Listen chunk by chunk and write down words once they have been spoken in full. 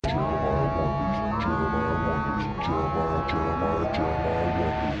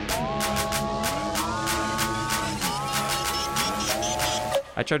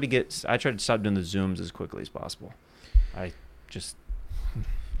I tried to stop doing the Zooms as quickly as possible. I just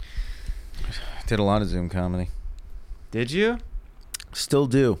Did a lot of Zoom comedy. Did you? Still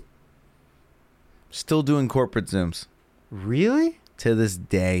do. Still doing corporate Zooms. Really? To this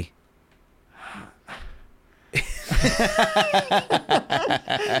day.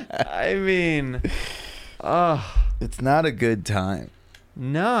 I mean, it's not a good time.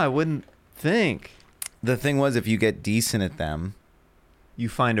 No, I wouldn't think. The thing was, if you get decent at them, you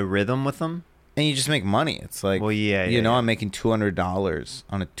find a rhythm with them, and you just make money. It's like, well, yeah, I'm making $200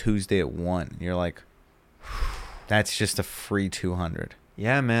 on a Tuesday at 1. You're like, that's just a free 200.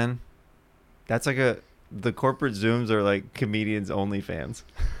 Yeah, man. That's like the corporate Zooms are like comedians OnlyFans.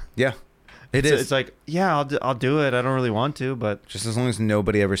 Yeah. It is. It's like, yeah, I'll do it. I don't really want to, but just as long as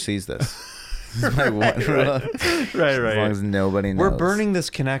nobody ever sees this. This is my one rule. Right. As long as nobody knows. We're burning this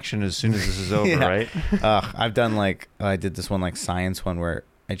connection as soon as this is over, yeah. right? I've done I did this one science one where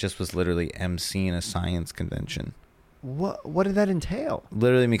I just was literally emceeing a science convention. What did that entail?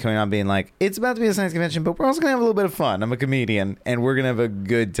 Literally me coming on being like, it's about to be a science convention, but we're also going to have a little bit of fun. I'm a comedian, and we're going to have a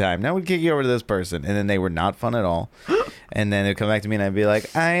good time. Now we kick you over to this person. And then they were not fun at all. And then they'd come back to me, and I'd be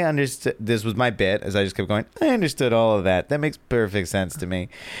like, I understood. This was my bit, as I just kept going, I understood all of that. That makes perfect sense to me.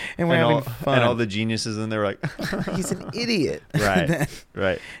 And we're having fun. And all the geniuses in there were like, he's an idiot. Right,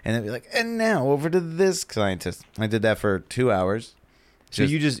 right. And they'd be like, and now over to this scientist. I did that for 2 hours. So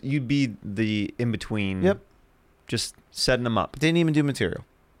you'd be the in-between. Yep. Just setting them up. Didn't even do material.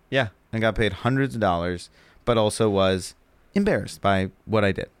 Yeah. I got paid hundreds of dollars, but also was embarrassed by what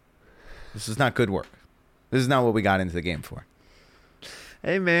I did. This is not good work. This is not what we got into the game for.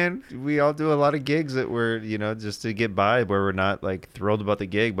 Hey, man, we all do a lot of gigs that we're, just to get by, where we're not like thrilled about the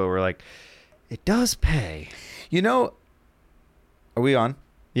gig, but we're like, it does pay. Are we on?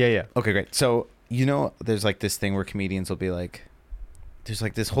 Yeah. Okay, great. So, there's like this thing where comedians will be like, there's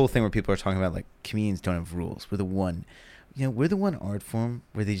like this whole thing where people are talking about like comedians don't have rules. We're the one art form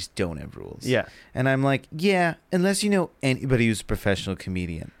where they just don't have rules. Yeah. And I'm like, yeah, unless you know anybody who's a professional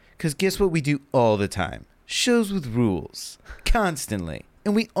comedian. Because guess what we do all the time? Shows with rules. Constantly.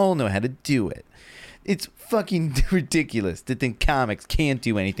 And we all know how to do it. It's fucking ridiculous to think comics can't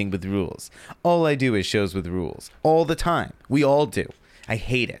do anything with rules. All I do is shows with rules. All the time. We all do. I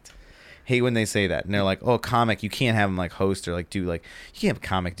hate it. Hate when they say that, and they're like, "Oh, comic, you can't have them like host or like do like you can't have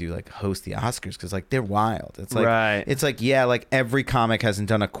comic do like host the Oscars because like they're wild." It's like right. It's like yeah, like every comic hasn't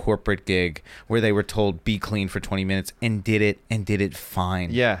done a corporate gig where they were told be clean for 20 minutes and did it fine.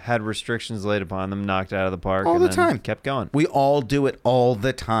 Yeah, had restrictions laid upon them, knocked out of the park all and the then time. Kept going. We all do it all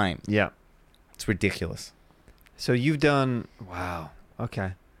the time. Yeah, it's ridiculous. So you've done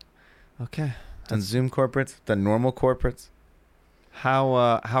okay, done Zoom corporates, done normal corporates.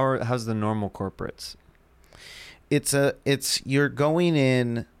 How's the normal corporates? You're going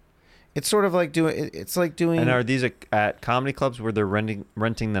in. It's sort of like doing. It's like doing. And are these at comedy clubs where they're renting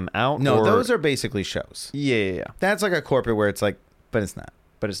them out? No, those are basically shows. Yeah. That's like a corporate where it's like, but it's not.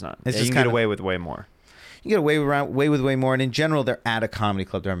 It's It's you just can get away with way more. You get away with way more, and in general, they're at a comedy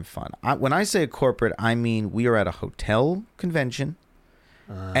club. They're having fun. When I say a corporate, I mean we are at a hotel convention.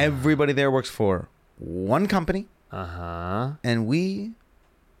 Everybody there works for one company. And we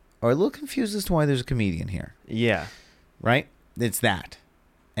are a little confused as to why there's a comedian here. Yeah. Right? It's that.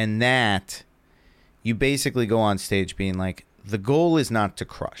 And that, you basically go on stage being like, the goal is not to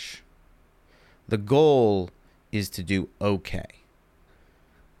crush. The goal is to do okay.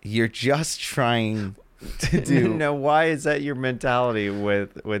 You're just trying to do... No, why is that your mentality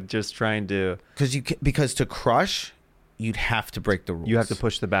with just trying to... Because to crush... You'd have to break the rules. You have to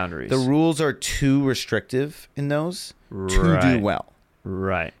push the boundaries. The rules are too restrictive in those to do well.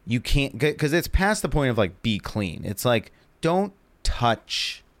 Right. You can't, because it's past the point of like be clean. It's like don't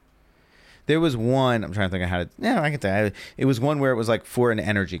touch. There was one. I'm trying to think of how to. Yeah, I can tell you. It was one where it was like for an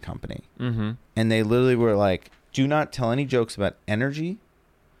energy company, and they literally were like, "Do not tell any jokes about energy,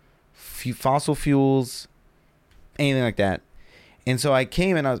 fossil fuels, anything like that." And so I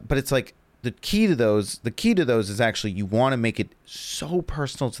came and but it's like. The key to those is actually you want to make it so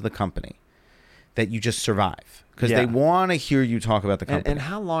personal to the company that you just survive because they want to hear you talk about the company. And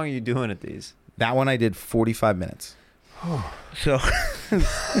how long are you doing at these? That one I did 45 minutes. So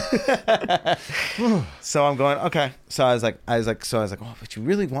I'm going, okay. So I was like, oh, but you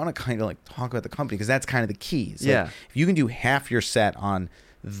really want to kind of like talk about the company because that's kind of the key. So if you can do half your set on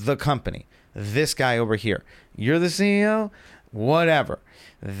the company, this guy over here, you're the CEO, whatever.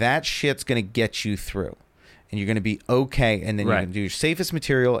 That shit's going to get you through. And you're going to be okay. And then you're going to do your safest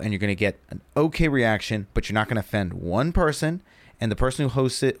material and you're going to get an okay reaction, but you're not going to offend one person. And the person who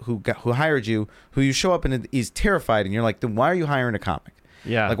hosts it, who hired you, who you show up and is terrified. And you're like, then why are you hiring a comic?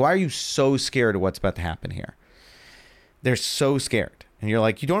 Yeah. Like, why are you so scared of what's about to happen here? They're so scared. And you're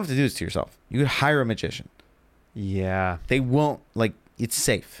like, you don't have to do this to yourself. You could hire a magician. Yeah. They won't, like, it's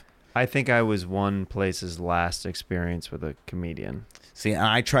safe. I think I was one place's last experience with a comedian. See, and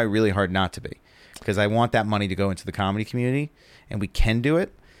I try really hard not to be, because I want that money to go into the comedy community, and we can do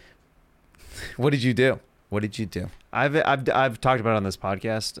it. What did you do? What did you do? I've talked about it on this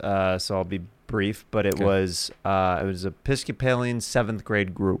podcast, so I'll be brief. But it was Episcopalian 7th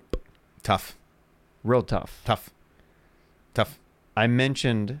grade group. Tough. Real tough. Tough. I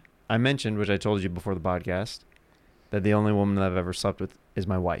mentioned, which I told you before the podcast, that the only woman that I've ever slept with is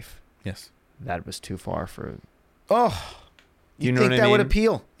my wife. Yes. That was too far for. Oh. You know think what I that would mean?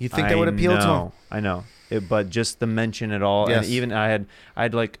 appeal? You think that would appeal to him? I know. But just the mention at all, Yes. and even I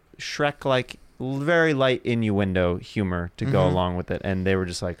had like Shrek like very light innuendo humor to go along with it, and they were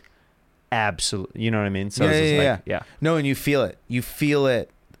just like, absolutely, you know what I mean? So yeah. No, and you feel it. You feel it.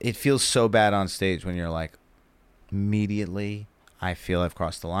 It feels so bad on stage when you're like, immediately, I feel I've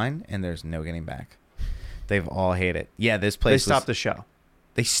crossed the line, and there's no getting back. They've all hate it. Yeah, this place. They stopped the show.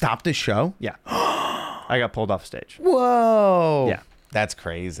 They stopped the show? Yeah. I got pulled off stage. Whoa. Yeah. That's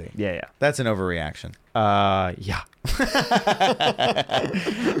crazy. Yeah. That's an overreaction. Yeah.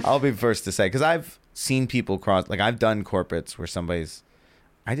 I'll be first to say, because I've seen people cross, like I've done corporates where somebody's,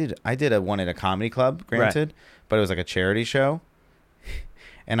 I did a one at a comedy club, granted, but it was like a charity show.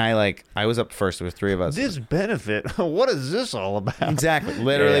 And I was up first. There was 3 of us. This benefit, what is this all about? Exactly.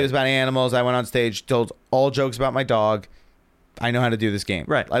 Literally, it was about animals. I went on stage, told all jokes about my dog. I know how to do this game.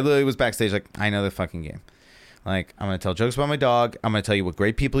 Right. I literally was backstage like, I know the fucking game. Like, I'm going to tell jokes about my dog. I'm going to tell you what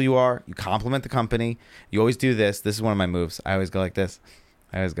great people you are. You compliment the company. You always do this. This is one of my moves. I always go like this.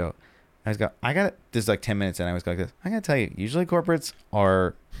 I always go, I got it. This is like 10 minutes, and I always go like this. I got to tell you, usually corporates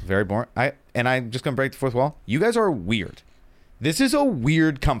are very boring. I'm just going to break the fourth wall. You guys are weird. This is a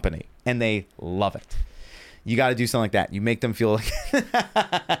weird company, and they love it. You got to do something like that. You make them feel like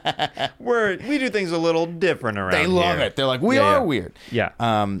we do things a little different around they love here. it. They're like, we are weird. Yeah.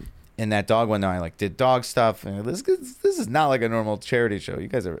 And that dog one, I did dog stuff. And this is not like a normal charity show. You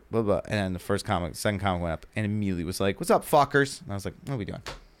guys are blah blah. And then the second comic went up, and immediately was like, "What's up, fuckers?" And I was like, "What are we doing?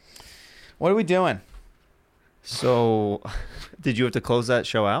 What are we doing?" So, did you have to close that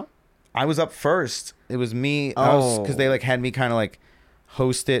show out? I was up first. It was me. Oh. Because they had me kind of like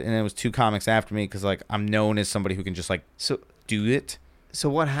host it, and it was 2 comics after me because I'm known as somebody who can just do it. So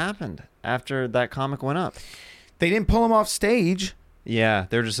what happened after that comic went up? They didn't pull him off stage. Yeah,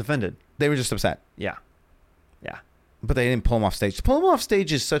 they were just offended. They were just upset. Yeah. But they didn't pull him off stage. To pull him off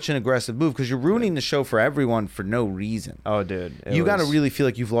stage is such an aggressive move because you're ruining the show for everyone for no reason. Oh, dude. You got to really feel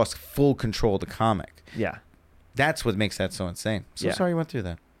like you've lost full control of the comic. Yeah. That's what makes that so insane. So sorry you went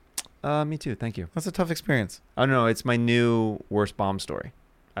through that. Me too. Thank you. That's a tough experience. Oh, no. It's my new worst bomb story.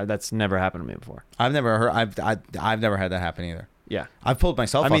 That's never happened to me before. I've never had that happen either. Yeah. I've pulled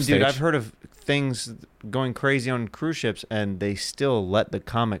myself off dude, stage. I've heard of things going crazy on cruise ships, and they still let the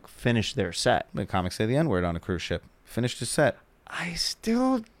comic finish their set. The comics say the N-word on a cruise ship. Finished his set. I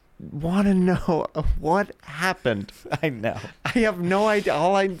still want to know what happened. I know. I have no idea.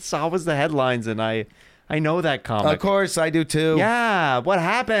 All I saw was the headlines, and I know that comic. Of course, I do too. Yeah, what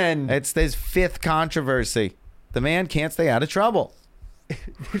happened? It's his 5th controversy. The man can't stay out of trouble.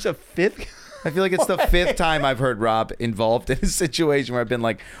 There's a 5th? I feel like it's the 5th time I've heard Rob involved in a situation where I've been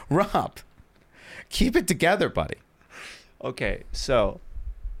like, Rob, keep it together, buddy. Okay, so...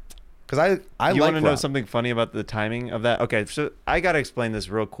 Because I you like want to know Rob. something funny about the timing of that? Okay, so I got to explain this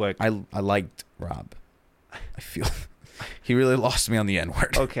real quick. I liked Rob. I feel he really lost me on the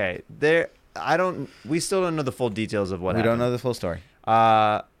N-word. Okay, we still don't know the full details of what happened. We don't know the full story.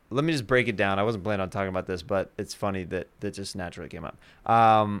 Let me just break it down. I wasn't planning on talking about this, but it's funny that just naturally came up.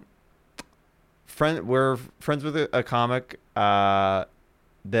 We're friends with a comic that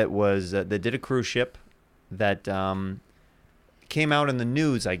did a cruise ship that came out in the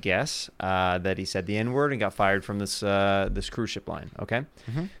news, I guess, that he said the N-word and got fired from this cruise ship line. Okay,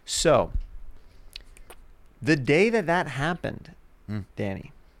 So the day that happened,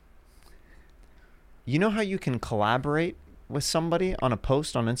 Danny, you know how you can collaborate with somebody on a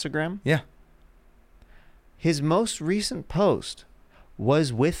post on Instagram? Yeah. His most recent post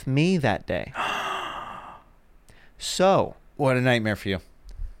was with me that day. So. What a nightmare for you.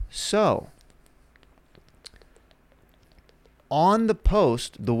 So. On the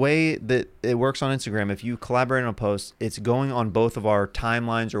post, the way that it works on Instagram, if you collaborate on a post, it's going on both of our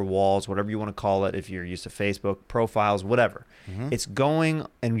timelines or walls, whatever you want to call it, if you're used to Facebook, profiles, whatever. It's going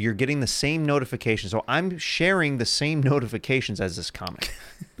and you're getting the same notifications. So I'm sharing the same notifications as this comic.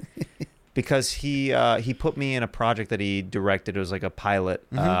 because he put me in a project that he directed. It was like a pilot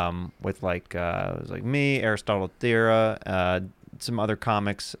with like it was like me, Aristotle Thera, some other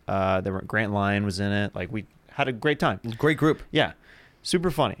comics. There were Grant Lyon was in it. Like we had a great time. Great group. Yeah,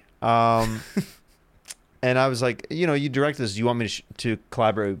 super funny. And I was like, you direct this. Do you want me to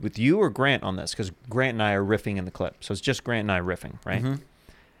collaborate with you or Grant on this? Because Grant and I are riffing in the clip. So it's just Grant and I riffing, right? Mm-hmm.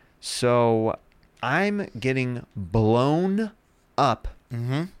 So I'm getting blown up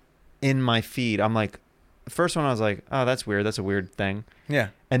in my feed. I'm like, the first one I was like, oh, that's weird. That's a weird thing. Yeah.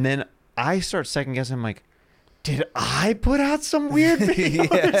 And then I start second guessing. I'm like, did I put out some weird video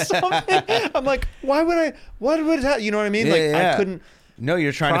or something? I'm like, what would that, you know what I mean? I couldn't. No,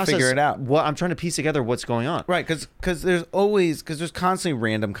 you're trying to figure it out. What I'm trying to piece together what's going on. Right, because there's constantly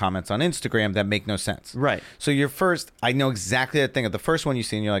random comments on Instagram that make no sense. Right. So your first, I know exactly that thing. The first one you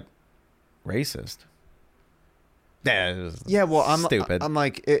see, and you're like, racist. Yeah, well, I'm stupid. I'm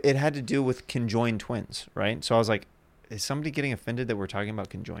like, it had to do with conjoined twins, right? So I was like, is somebody getting offended that we're talking about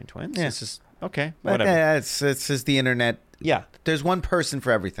conjoined twins? Yeah. It's just, okay, But, whatever. yeah, it's just the internet. Yeah. There's one person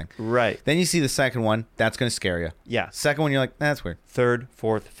for everything. Right. Then you see the second one. That's going to scare you. Yeah. Second one, you're like, that's weird. Third,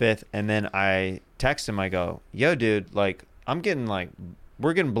 fourth, fifth. And then I text him, I go, yo, dude, like,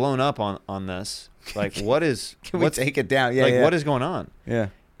 we're getting blown up on this. Like, Can we take it down? Yeah, like, yeah. what is going on? Yeah.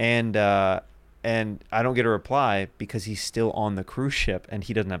 And I don't get a reply because he's still on the cruise ship and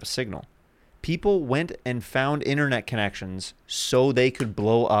he doesn't have a signal. People went and found internet connections so they could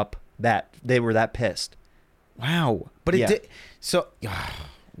blow up that. They were that pissed. Wow. But it Yeah. did. So,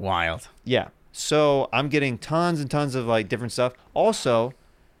 wild. Yeah. So I'm getting tons and tons of like different stuff. Also,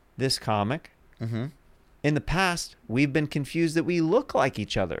 this comic, in the past, we've been confused that we look like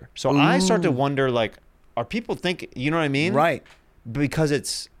each other. So I start to wonder, like, are people thinking, you know what I mean? Right. Because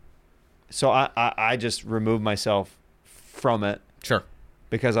it's, so I just removed myself from it Sure.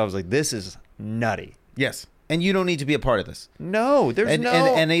 because I was like, this is nutty. Yes. And you don't need to be a part of this. No, there's And, no.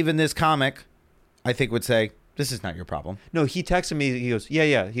 and even this comic, I think, would say, this is not your problem. No, he texted me. He goes,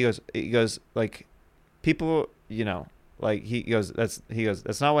 yeah. He goes, like, people, like he goes, that's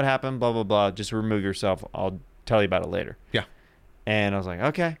not what happened. Blah blah blah. Just remove yourself. I'll tell you about it later. Yeah. And I was like,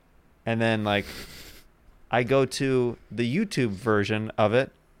 okay. And then like, I go to the YouTube version of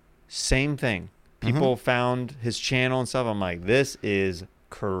it. Same thing. People found his channel and stuff. I'm like, this is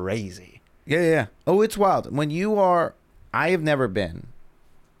crazy. Yeah. Oh, it's wild. When you are, I have never been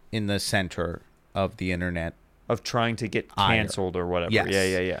in the center of the internet. Of trying to get canceled or whatever. Yes.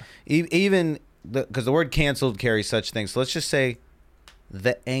 Yeah. Even because the word canceled carries such things. So let's just say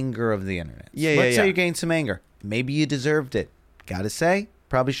the anger of the internet. Let's say you gained some anger. Maybe you deserved it. Gotta say,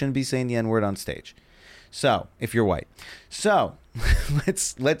 probably shouldn't be saying the N-word on stage. So, if you're white. So,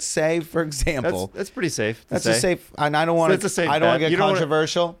 let's say, for example, That's pretty safe. that's a safe. And I don't want That's a safe to. I don't want bet. to You get don't wanna-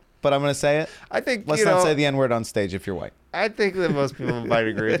 controversial, but I'm going to say it. I think Let's not say the N-word on stage if you're white. I think that most people might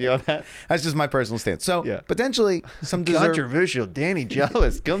agree with you on that. That's just my personal stance. So, Yeah. potentially, some Controversial. Danny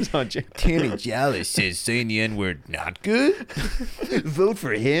Jealous comes on. Danny Jealous says saying the N-word not good. Vote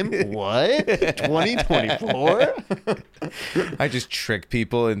for him? What? 2024? I just trick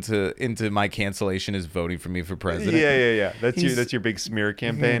people into my cancellation is voting for me for president. Yeah. That's your big smear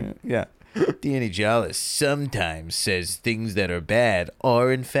campaign. Yeah. Danny Jealous sometimes says things that are bad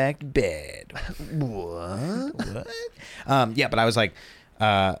are in fact bad. What? Yeah, but I was like,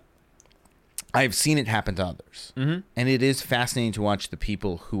 I've seen it happen to others. And it is fascinating to watch the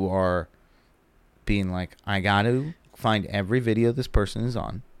people who are being like, I got to find every video this person is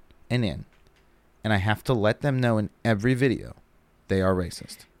on and in. And I have to let them know in every video they are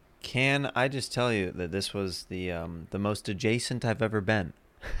racist. Can I just tell you that this was the most adjacent I've ever been?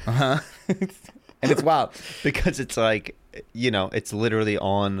 And it's wild. Because it's like, it's literally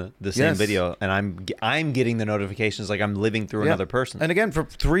on the same Yes. video, and I'm getting the notifications like I'm living through another person. And again, for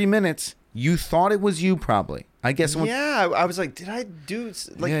 3 minutes, you thought it was you probably. I guess. Yeah, I was like, did I do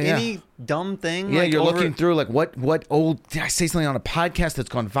any dumb thing? Yeah, like, you're looking through like what old did I say something on a podcast that's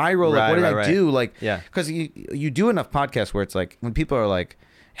gone viral? Like, what did I do? Like, yeah, because you do enough podcasts where it's like when people are like,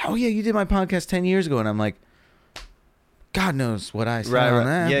 oh yeah, you did my podcast 10 years ago, and I'm like, God knows what I said on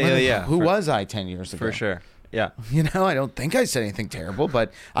that. Yeah. Who was I 10 years ago? For sure. Yeah. I don't think I said anything terrible,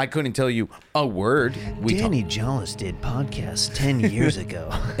 but I couldn't tell you a word. Danny Jealous did podcasts 10 years ago.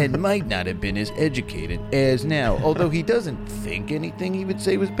 And might not have been as educated as now. Although he doesn't think anything he would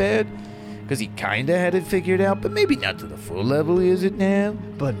say was bad. Because he kind of had it figured out, but maybe not to the full level he is it now.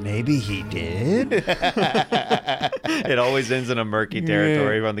 But maybe he did. It always ends in a murky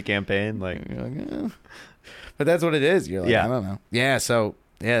territory on the campaign. Like, You're like, but that's what it is. You're like, Yeah. I don't know. Yeah, so,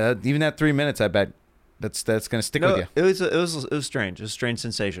 even that 3 minutes, I bet, that's gonna stick No, with you. it was strange. It was a strange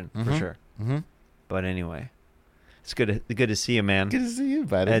sensation for sure. Mm-hmm. But anyway, it's good to see you, man. Good to see you,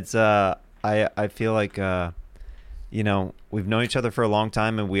 buddy. It's I feel like you know, we've known each other for a long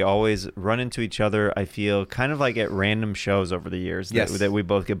time, and we always run into each other. I feel kind of like at random shows over the years that we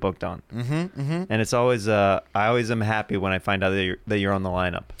both get booked on. Mm-hmm. And it's always I always am happy when I find out that you're on the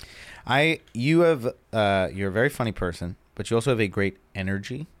lineup. You're a very funny person, but you also have a great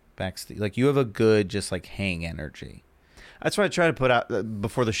energy backstage. Like you have a good just like hang energy. That's what I try to put out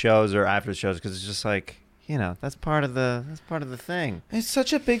before the shows or after the shows, because it's just like, you know, that's part of the thing. It's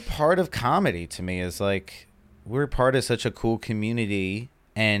such a big part of comedy to me. Is like we're part of such a cool community,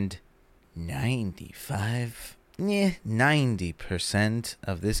 and 90%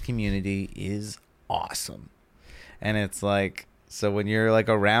 of this community is awesome. And it's like, so when you're like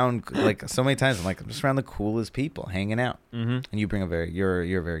around, like so many times I'm like, I'm just around the coolest people hanging out. Mm-hmm. And you bring you're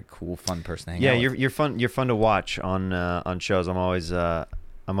a very cool, fun person to hang Yeah, out with. you're fun to watch on shows. I'm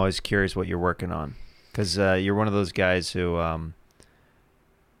always curious what you're working on, because you're one of those guys who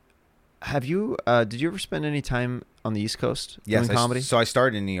did you ever spend any time on the East Coast doing comedy? So I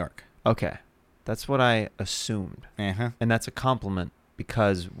started in New York. Okay, that's what I assumed, Uh-huh. and that's a compliment,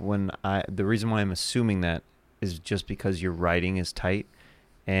 because the reason why I'm assuming that is just because your writing is tight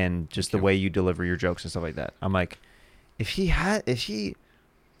and just the way you deliver your jokes and stuff like that. I'm like, if he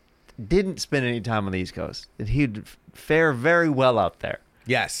didn't spend any time on the East Coast, then he'd fare very well out there.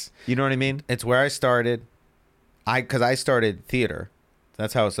 Yes. You know what I mean? It's where I started. Because I started theater.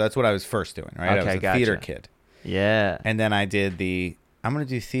 That's what I was first doing, right? Okay, I was a gotcha. theater kid. Yeah. And then I did I'm going to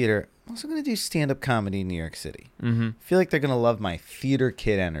do theater. I'm also going to do stand-up comedy in New York City. Mm-hmm. I feel like they're going to love my theater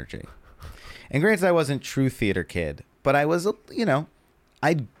kid energy. And granted, I wasn't true theater kid, but I was, you know,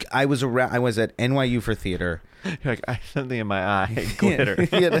 I was around. I was at NYU for theater. You're like, I have something in my eye. Glitter.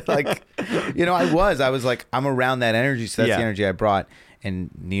 Yeah, like, you know, I was like, I'm around that energy. So that's the energy I brought. And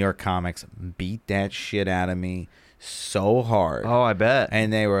New York comics beat that shit out of me so hard. Oh, I bet.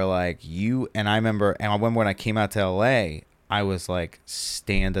 And they were like, and I remember when I came out to LA, I was like,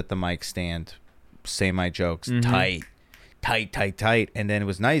 stand at the mic stand, say my jokes, tight. And then it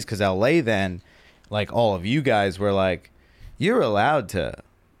was nice because LA then, like all of you guys were like, you're allowed to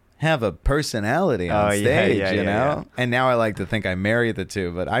have a personality on stage, you know? Yeah. And now I like to think I marry the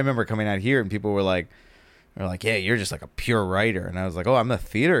two. But I remember coming out here and people were like, yeah, you're just like a pure writer. And I was like, oh, I'm the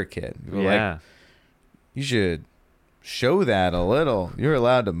theater kid. People were like, you should show that a little. You're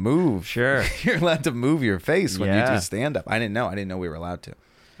allowed to move. Sure. You're allowed to move your face when you do stand up. I didn't know we were allowed to.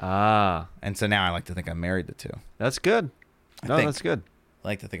 Ah. And so now I like to think I married the two. That's good. No, that's good. I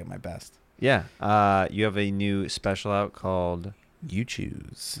like to think of my best. Yeah. You have a new special out called You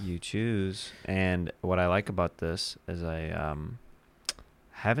Choose. You Choose. And what I like about this is I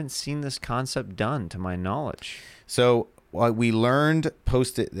haven't seen this concept done to my knowledge. So we learned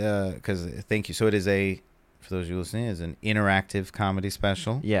because thank you. So it is for those of you listening, is an interactive comedy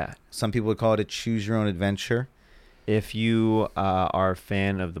special. Yeah. Some people would call it a choose your own adventure. If you are a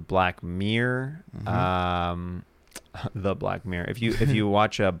fan of the Black Mirror, the Black Mirror. If you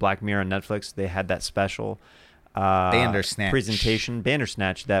watch Black Mirror on Netflix, they had that special presentation,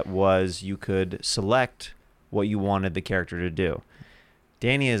 Bandersnatch, that was you could select what you wanted the character to do.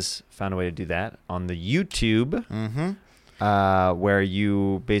 Danny has found a way to do that on the YouTube, where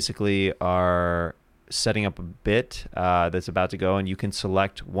you basically are setting up a bit that's about to go, and you can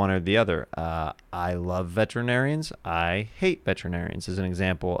select one or the other. I love veterinarians. I hate veterinarians is an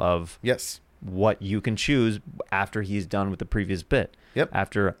example of what you can choose after he's done with the previous bit. Yep.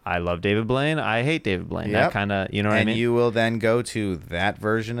 After I love David Blaine, I hate David Blaine. Yep. That kind of, you know what I mean? And you will then go to that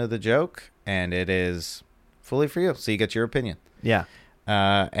version of the joke, and it is fully for you. So you get your opinion. Yeah.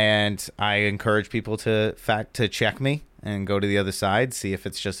 And I encourage people to check me and go to the other side, see if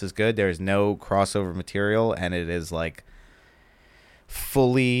it's just as good. There's no crossover material, and it is like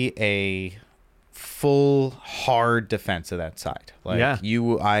fully a full hard defense of that side. Like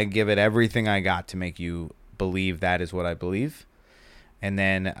I give it everything I got to make you believe that is what I believe. And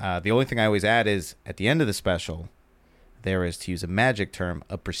then the only thing I always add is at the end of the special, there is, to use a magic term,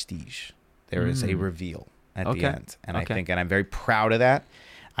 a prestige. There is a reveal at the end. And I think, and I'm very proud of that.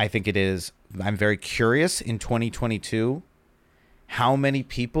 I think it is, I'm very curious in 2022, how many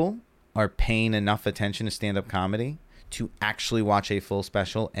people are paying enough attention to stand-up comedy to actually watch a full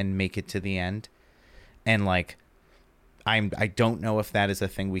special and make it to the end. And like, I don't know if that is a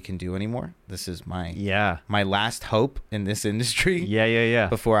thing we can do anymore. This is my last hope in this industry. Yeah.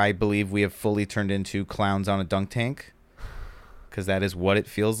 Before I believe we have fully turned into clowns on a dunk tank. because that is what it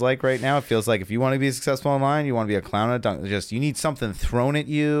feels like right now. It feels like if you want to be successful online, you want to be a clown at dunk, just you need something thrown at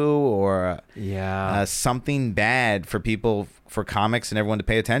you or something bad for people, for comics and everyone to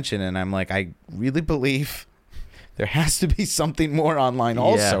pay attention. And I'm like, I really believe there has to be something more online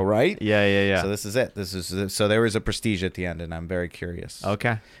also, right? Yeah. So this is it. So there is a prestige at the end, and I'm very curious.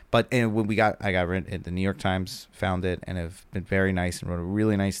 Okay. But when I got it, the New York Times found it and have been very nice and wrote a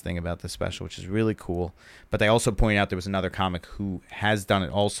really nice thing about this special, which is really cool. But they also pointed out there was another comic who has done it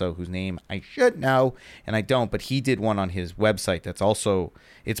also, whose name I should know and I don't. But he did one on his website that's also,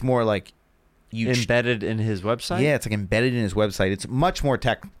 it's more like embedded in his website. Yeah, it's like embedded in his website. It's much more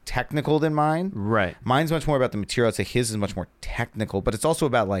technical than mine. Right. Mine's much more about the material. I'd say his is much more technical, but it's also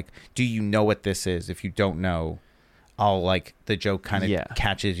about like, do you know what this is? If you don't know, I'll like the joke kind of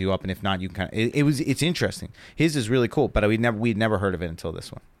catches you up, and if not, you can kind of. It's interesting. His is really cool, but we'd never heard of it until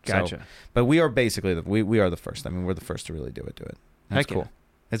this one. Gotcha. So, but we are basically we are the first. I mean, we're the first to really do it. That's cool.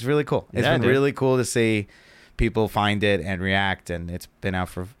 It's really cool. It's been really cool to see people find it and react, and it's been out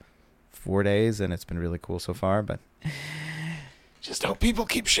for 4 days, and it's been really cool so far. But just hope people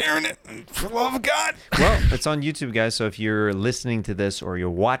keep sharing it, for the love of God. Well, it's on YouTube, guys. So if you're listening to this or you're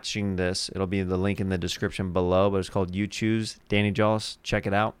watching this, it'll be the link in the description below. But it's called You Choose. Danny Jollis, check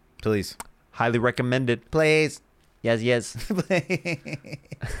it out. Please, highly recommended. Please. Yes. Do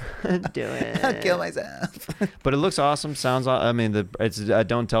it. I'll kill myself. But it looks awesome. Sounds. I mean, it's a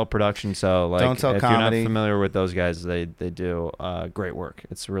Don't Tell production. So like, Don't Tell if comedy. you're not familiar with those guys, they do great work.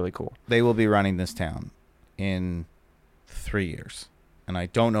 It's really cool. They will be running this town in 3 years, and I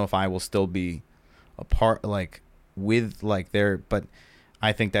don't know if I will still be a part like with like their. But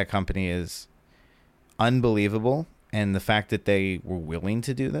I think that company is unbelievable, and the fact that they were willing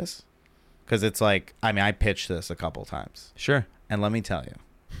to do this. Because it's like, I mean, I pitched this a couple times. Sure. And let me tell you,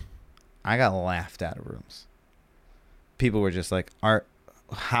 I got laughed out of rooms. People were just like,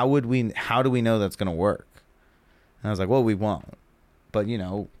 how do we know that's going to work? And I was like, well, we won't. But, you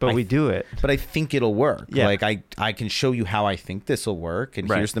know. But we do it. But I think it'll work. Yeah. Like, I can show you how I think this will work.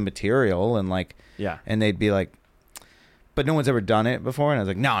 And here's the material. And, like. Yeah. And they'd be like, but no one's ever done it before. And I was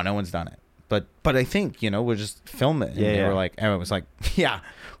like, no one's done it. But I think, you know, we'll just film it. And they were like, everyone was like, yeah,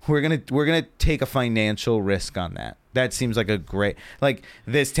 we're gonna take a financial risk on that. That seems like a great, like,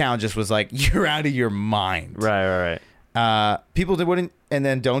 this town just was like, you're out of your mind. Right. People wouldn't, and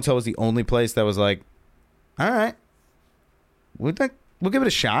then Don't Tell was the only place that was like, all right, we'll give it a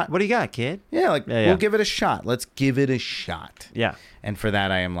shot. What do you got, kid? Yeah, we'll give it a shot. Let's give it a shot. Yeah. And for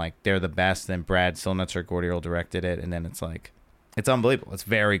that, I am like, they're the best. Then Brad Silnutzer Gordial directed it, and then it's like, it's unbelievable. It's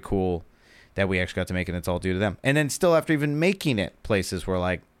very cool that we actually got to make it, and it's all due to them. And then still after even making it, places were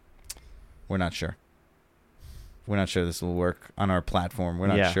like, we're not sure. We're not sure this will work on our platform. We're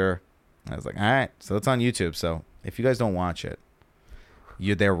not sure. I was like, all right, so it's on YouTube. So if you guys don't watch it,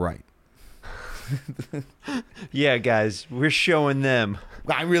 they're right. Yeah, guys, we're showing them.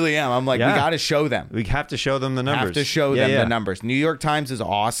 I really am. I'm like, we got to show them. We have to show them the numbers. Have to show them the numbers. New York Times is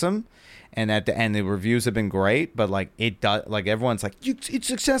awesome. And at the end, the reviews have been great, but like it does, like everyone's like, it's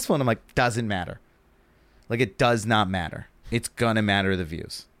successful, and I'm like, doesn't matter. Like, it does not matter. It's gonna matter the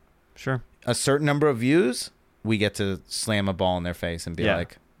views. Sure. A certain number of views, we get to slam a ball in their face and be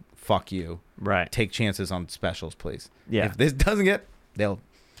like, fuck you. Right. Take chances on specials, please. Yeah. If this doesn't get,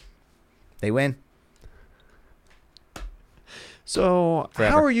 they win. So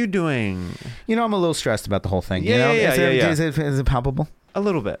Forever. How are you doing? You know, I'm a little stressed about the whole thing. Yeah, you know? yeah. Is it palpable? A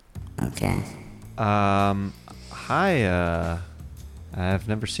little bit. Okay. Hi. I've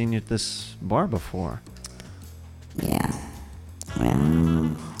never seen you at this bar before. Yeah.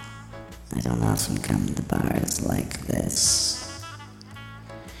 Well, I don't often come to bars like this.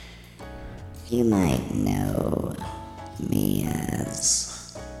 You might know me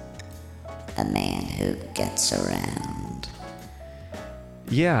as a man who gets around.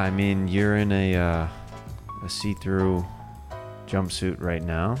 Yeah, I mean, you're in a see-through jumpsuit right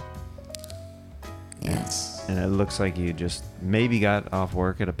now. Yes. And it looks like you just maybe got off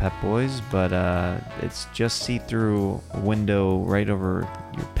work at a Pep Boys, but it's just see-through window right over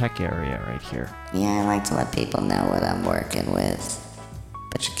your pec area right here. Yeah, I like to let people know what I'm working with.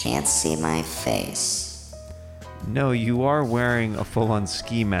 But you can't see my face. No, you are wearing a full-on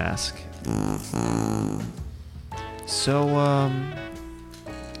ski mask. Mm-hmm. So,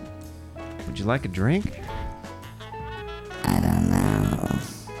 would you like a drink? I don't know.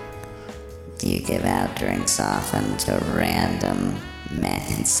 Do you give out drinks often to random men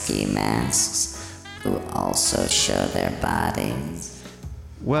in ski masks who also show their bodies?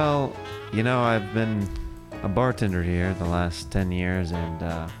 Well, you know, I've been a bartender here the last 10 years, and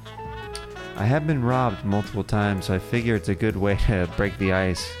I have been robbed multiple times, so I figure it's a good way to break the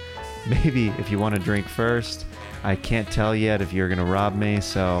ice. Maybe if you want to drink first. I can't tell yet if you're gonna rob me,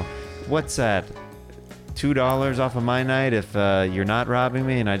 so what's that? $2 off of my night if you're not robbing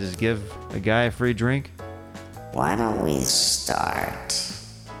me and I just give a guy a free drink? Why don't we start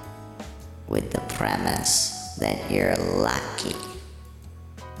with the premise that you're lucky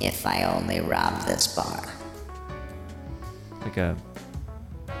if I only rob this bar? Like a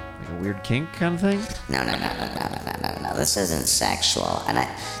weird kink kind of thing? No. This isn't sexual. And I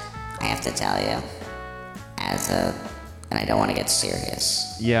have to tell you, and I don't want to get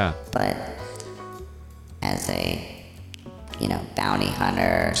serious, Yeah. but as a, bounty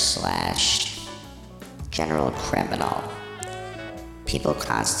hunter / general criminal, people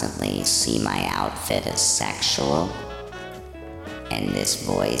constantly see my outfit as sexual, and this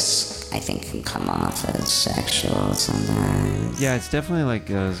voice, I think, can come off as sexual sometimes. Yeah, it's definitely like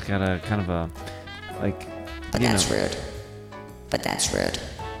it's got a kind of a like. But that's rude.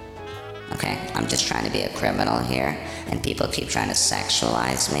 Okay, I'm just trying to be a criminal here, and people keep trying to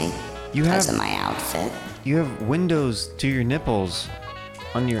sexualize me because of my outfit. You have windows to your nipples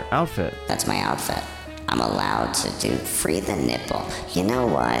on your outfit. That's my outfit. I'm allowed to do free the nipple. You know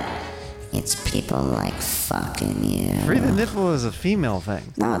what? It's people like fucking you. Free the nipple is a female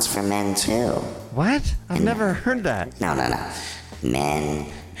thing. No, it's for men too. What? I've never heard that. No. Men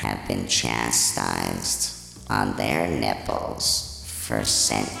have been chastised on their nipples for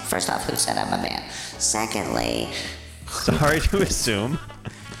First off, who said I'm a man? Secondly, Sorry to assume.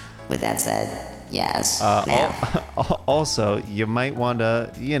 with that said, yes. Now, Also, you might want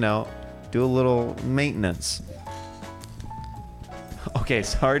to, do a little maintenance. Okay,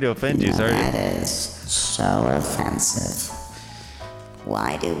 sorry to offend you. Sorry. that is so offensive.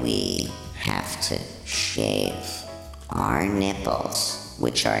 Why do we have to shave our nipples,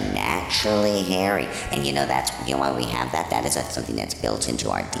 which are naturally hairy? And you know why we have that? That is something that's built into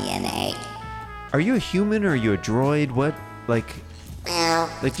our DNA. Are you a human or are you a droid? What, Well,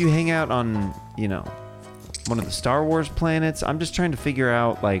 like do you hang out on, one of the Star Wars planets? I'm just trying to figure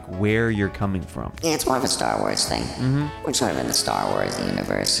out, where you're coming from. yeah, it's more of a Star Wars thing. Mm-hmm. We're sort of in the Star Wars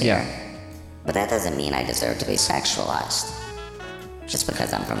universe here. Yeah. But that doesn't mean I deserve to be sexualized. Just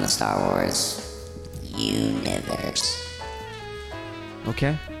because I'm from the Star Wars universe.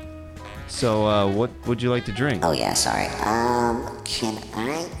 Okay. So, what would you like to drink? Oh yeah, sorry. Can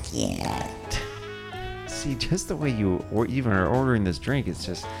I get... See, just the way you even are ordering this drink, it's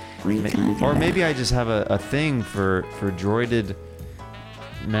just... Wait, Or maybe I just have a thing for droided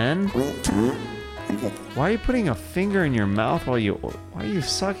men? Why are you putting a finger in your mouth why are you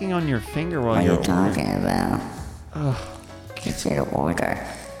sucking on your finger while What are you're... you talking about? It's your order.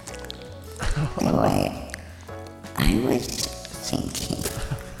 Anyway, I was thinking...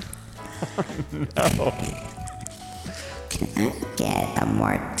 No. Can I get a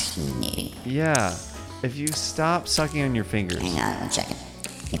martini? Yeah. If you stop sucking on your fingers. Hang on 1 second.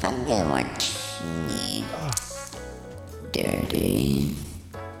 If I can get a martini... Dirty...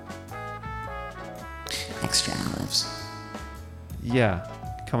 Extra olives. Yeah.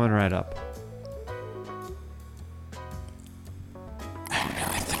 Coming right up. I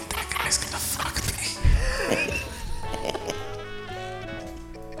really think that guy's gonna fuck me.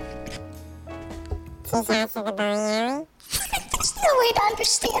 She's asking about Yuri? There's no way to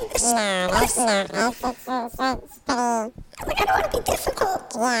understand this. No, that's not. It's pretty... Like, I don't want to be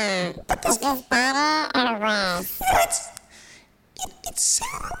difficult. Yeah. But this... Is this better or worse? It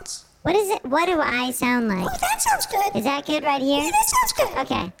sounds... What is it? What do I sound like? Oh, that sounds good. Is that good right here? Yeah, that sounds good.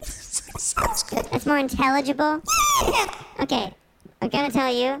 Okay. Sounds good. That's more intelligible? Yeah. Okay. I'm gonna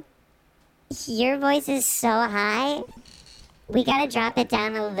tell you, your voice is so high, we gotta drop it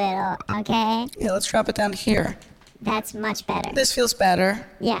down a little, okay? Yeah, let's drop it down here. That's much better. This feels better.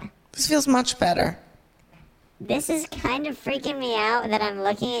 Yeah. This feels much better. This is kind of freaking me out that I'm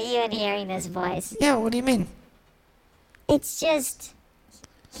looking at you and hearing this voice. Yeah, what do you mean? It's just...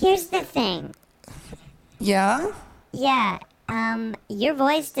 Here's the thing. Yeah? Yeah, your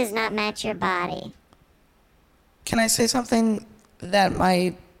voice does not match your body. Can I say something that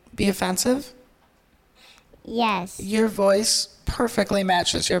might be offensive? Yes. Your voice perfectly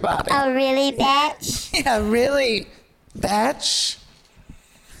matches your body. Oh, really, bitch? Yeah, really, batch.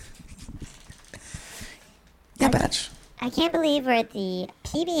 Yeah, batch. I can't believe we're at the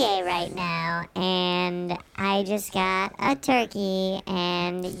PBA right now, and I just got a turkey,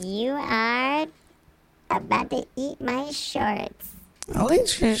 and you are about to eat my shorts. I'll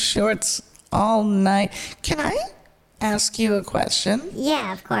eat your shorts all night. Can I ask you a question?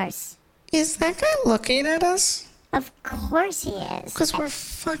 Yeah, of course. Is that guy looking at us? Of course he is. Because we're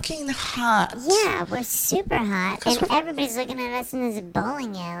fucking hot. Yeah, we're super hot, and everybody's looking at us in this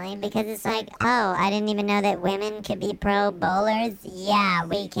bowling alley because it's like, oh, I didn't even know that women could be pro bowlers. Yeah,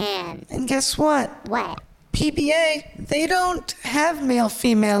 we can. And guess what? What? PBA, they don't have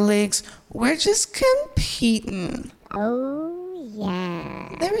male-female leagues. We're just competing. Oh,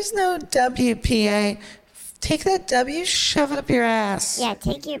 yeah. There is no WPA. Take that W, shove it up your ass. Yeah,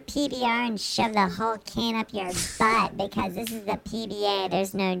 take your PBR and shove the whole can up your butt because this is the PBA.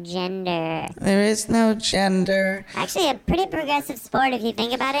 There's no gender. There is no gender. Actually, a pretty progressive sport if you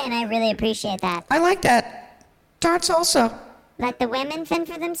think about it, and I really appreciate that. I like that. Darts also. Let the women fend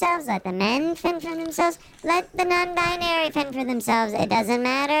for themselves. Let the men fend for themselves. Let the non-binary fend for themselves. It doesn't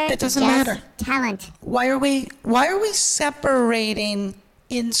matter. It doesn't Just matter. Talent. Why are we separating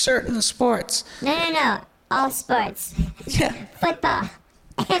in certain sports? No. All sports. Yeah. Football.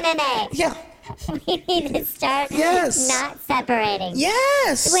 MMA. Yeah. We need to start Yes. not separating.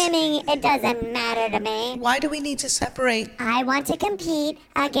 Yes. Swimming, it doesn't matter to me. Why do we need to separate? I want to compete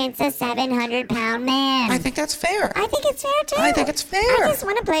against a 700-pound man. I think that's fair. I think it's fair too. I think it's fair. I just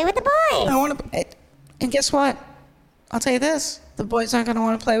want to play with the boys. I want to. And guess what? I'll tell you this: the boys aren't going to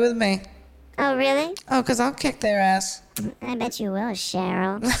want to play with me. Oh, really? Oh, because I'll kick their ass. I bet you will,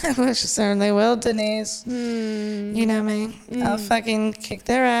 Cheryl. I wish certainly will, Denise. You know me. I'll fucking kick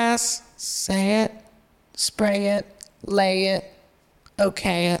their ass, say it, spray it, lay it,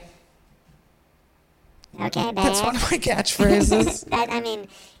 okay it. Okay, babe. That's one of my catchphrases. I mean,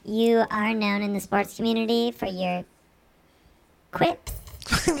 you are known in the sports community for your quips.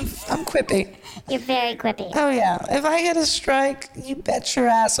 I'm quippy. You're very quippy. Oh, yeah. If I hit a strike, you bet your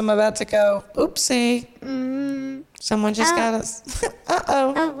ass I'm about to go, oopsie. Someone just got us.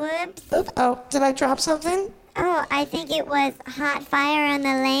 Uh-oh. Oh, whoops. Oh, did I drop something? Oh, I think it was hot fire on the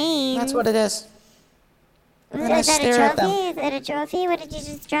lane. That's what it is. Is And I that a stare at them. trophy? Is that a trophy? What did you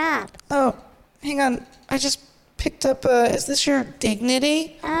just drop? Oh, hang on. I just picked up, is this your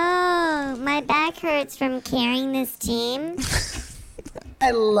dignity? Oh, my back hurts from carrying this team. I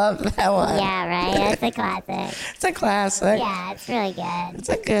love that one. Yeah, right? That's a classic. It's a classic. Yeah, it's really good. It's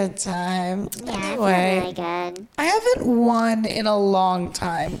a good time. Yeah, Anyway, it's really good. I haven't won in a long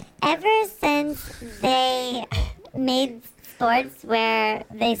time. Ever since they made sports where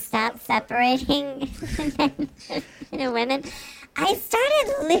they stopped separating men and women, I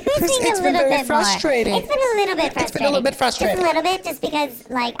started losing It's a been little very bit frustrating. more. It's been a little bit frustrating. It's been a little bit frustrating. Just a little bit, just because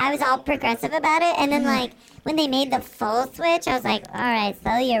like I was all progressive about it, and then like when they made the full switch, I was like, all right,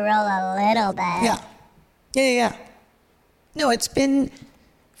 slow your roll a little bit. Yeah. No, it's been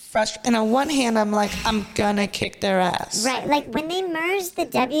frustrating. And on one hand, I'm like, I'm gonna kick their ass. Right, like when they merged the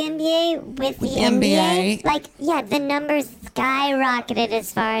WNBA with the NBA. NBA, like yeah, the numbers skyrocketed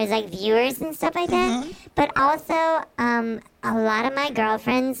as far as like viewers and stuff like that. But also, a lot of my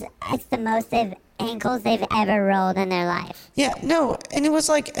girlfriends, it's the most ankles they've ever rolled in their life. Yeah, no, and it was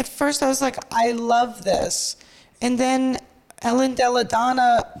like at first I was like, I love this, and then Ellen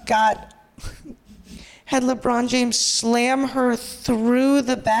Deladonna had LeBron James slam her through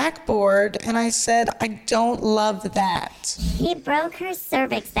the backboard, and I said, I don't love that. He broke her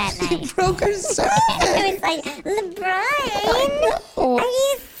cervix that night. Broke her cervix. I was like, LeBron, are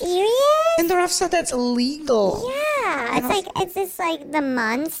you serious? And the ref said that's illegal. Yeah, it's this like the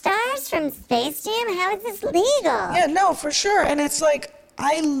Monstars from Space Jam. How is this legal? Yeah, no, for sure. And it's like,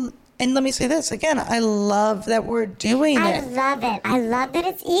 and let me say this again, I love that we're doing I it. love it. I love that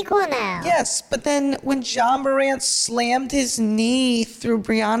it's equal now. Yes, but then when John Morant slammed his knee through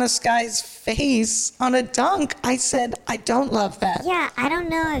Brianna Sky's face on a dunk, I said, I don't love that. Yeah, I don't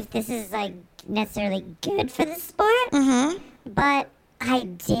know if this is like necessarily good for the sport, but I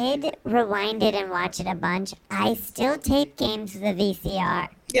did rewind it and watch it a bunch. I still tape games with a VCR.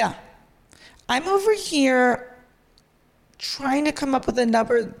 Yeah. I'm over here trying to come up with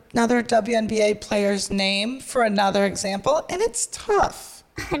another WNBA player's name for another example, and it's tough.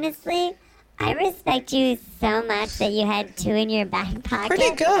 Honestly, I respect you so much that you had two in your back pocket.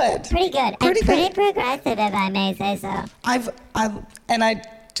 Pretty good. Pretty good. Pretty and pretty good. progressive, if I may say so. And I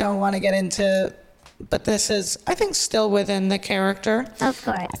don't want to get into, but this is, I think, still within the character. Of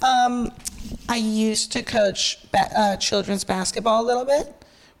course. I used to coach children's basketball a little bit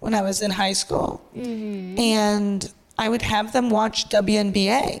when I was in high school. And I would have them watch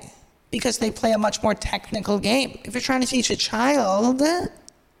WNBA because they play a much more technical game. If you're trying to teach a child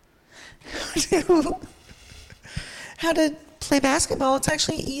how to play basketball, it's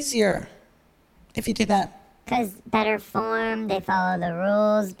actually easier if you do that. Because better form, they follow the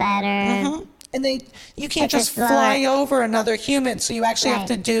rules better. And you can't It's a just slower- fly over another human, so you actually have Right.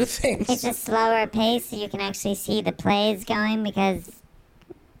 to do things. It's a slower pace, so you can actually see the plays going because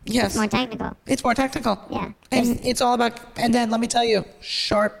Yes. it's more technical. It's more technical. Yeah. And it's all about, and then let me tell you,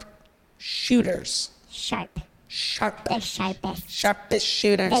 sharp shooters. Sharp. Sharp. The sharpest. Sharpest The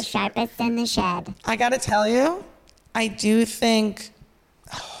shooters. sharpest in the shed. I gotta tell you, I do think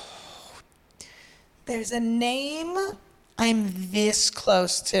there's a name I'm this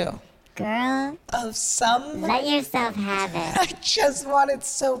close to. Girl, Of some. let yourself have it. I just want it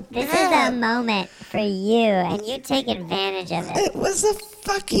so This is bad. a moment for you, and you take advantage of it. It was a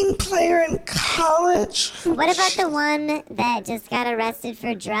fucking player in college. What about the one that just got arrested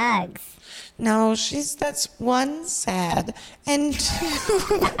for drugs? No, that's one sad. And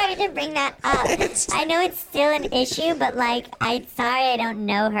Sorry to bring that up. I know it's still an issue, but I'm sorry I don't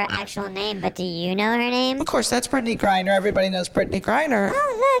know her actual name. But do you know her name? of course, that's Brittany Griner. Everybody knows Brittany Griner.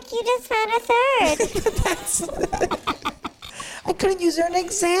 Oh, look, you just found a third. I couldn't use her an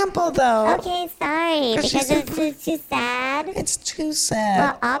example though. Okay, sorry, 'Cause because she's it's too sad. It's too sad.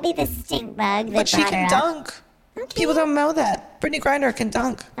 Well, I'll be the stink bug that but she brought can her up. dunk. Okay. People don't know that. Brittany Griner can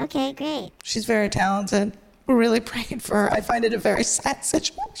dunk. Okay, great. She's very talented. We're really praying for her. I find it a very sad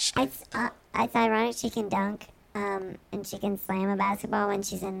situation. It's ironic she can dunk, and she can slam a basketball when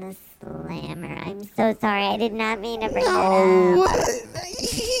she's in the slammer. I'm so sorry. I did not mean to bring that No, up.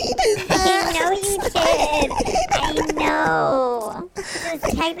 he did I that. know you did. I know. This is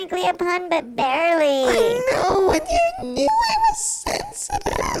technically a pun, but barely. No, and you knew I was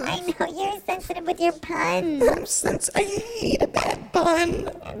sensitive. I know you're sensitive with your puns. I'm sensitive. I hate a bad pun.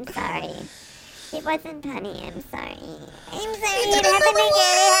 I'm sorry. It wasn't punny. I'm sorry. I'm sorry. It happened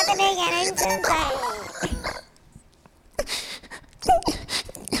again. It happened again. I'm so sorry.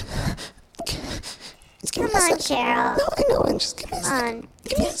 Just give Come me a on, second. Cheryl. No, I know. And just give me a Come second. on.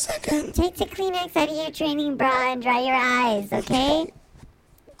 Give me a second. Take the Kleenex out of your training bra and dry your eyes, okay?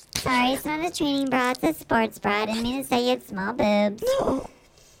 Sorry, it's not a training bra. It's a sports bra. I didn't mean to say you had small boobs. No,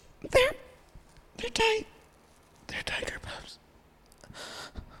 they're tight. They're tiger boobs.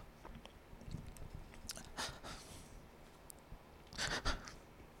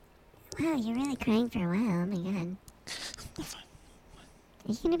 Wow, you're really crying for a while. Oh my god.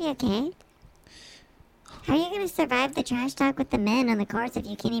 Are you gonna be okay? How are you gonna survive the trash talk with the men on the course if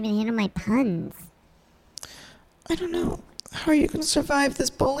you can't even handle my puns? I don't know. How are you gonna survive this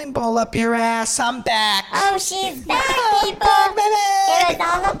bowling ball up your ass? I'm back. Oh, she's back, people! back, baby. It was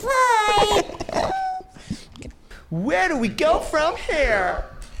all a ploy! Where do we go from here?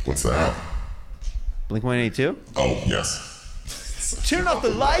 What's that? Blink 182. Oh, yes. Turn off the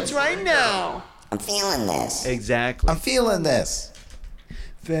lights right now. I'm feeling this. Exactly. I'm feeling this.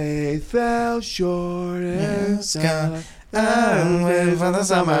 Faith fell short and I'm waiting for the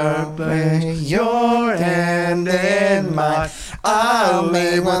summer. Your hand in mine. I'll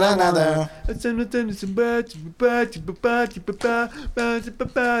make one another. Did you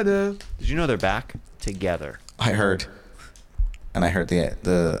know they're back together? I heard, and I heard the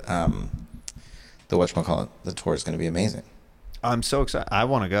whatchamacallit, the tour is going to be amazing. I'm so excited. I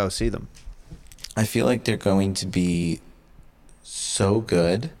want to go see them. I feel like they're going to be so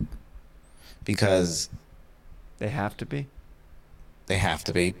good because They have to be. they have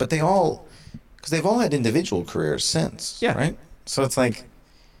to be, but they've all had individual careers since, Yeah. right? So it's like,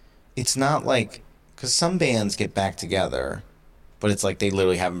 it's not like, because some bands get back together, but it's like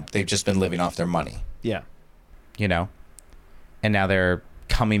they've just been living off their money, Yeah. you know, and now they're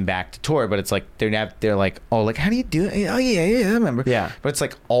coming back to tour, but it's like they're like, oh, like, how do you do it? Oh yeah, I remember. Yeah. But it's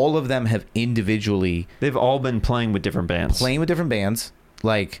like all of them have individually They've all been playing with different bands. playing with different bands,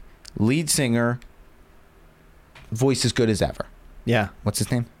 like lead singer, voice as good as ever. Yeah. What's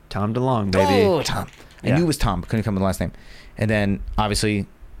his name? Tom DeLonge, baby. Oh, Tom. I Yeah. knew it was Tom, but couldn't come with the last name. And then obviously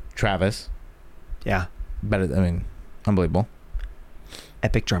Travis. Yeah. Unbelievable.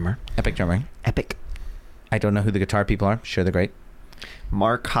 Epic drummer. Epic drumming. Epic. I don't know who the guitar people are. Sure, they're great.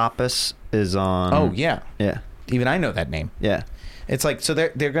 Mark Hoppus is on. Oh yeah, Yeah. even I know that name. Yeah. It's like, so they're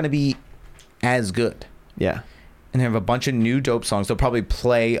going to be as good. Yeah. And they have a bunch of new dope songs. They'll probably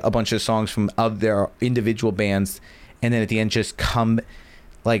play a bunch of songs from their individual bands, and then at the end just come.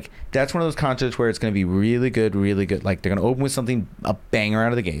 Like, that's one of those concerts where it's going to be really good, really good. Like, they're going to open with something, a banger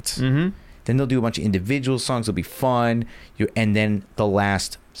out of the gates. Mm-hmm. Then they'll do a bunch of individual songs. It'll be fun. And then the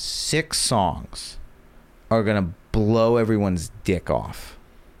last 6 songs are going to blow everyone's dick off.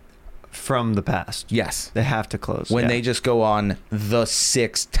 From the past. Yes. They have to close. When yeah. they just go on the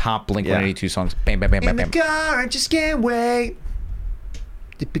 6 top Yeah. Blink-182 songs. Bam, bam, bam, bam, In the bam. car, I just can't wait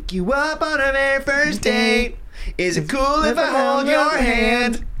to pick you up on our very first date. Is it cool if I hold your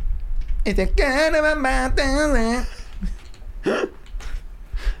hand? It's a kind of a mountain.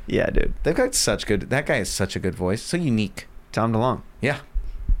 Yeah, dude. They've got such good. That guy has such a good voice. So unique. Tom DeLonge. Yeah.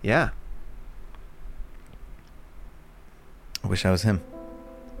 Yeah. I wish I was him.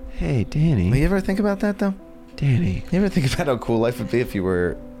 Hey, Danny. You ever think about that though? Danny. You ever think about how cool life would be if you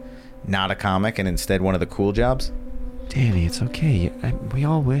were not a comic and instead one of the cool jobs? Danny, it's okay. We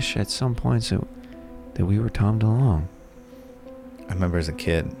all wish at some points that we were Tom DeLonge. I remember as a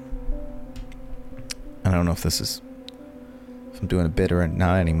kid. I don't know if I'm doing a bit or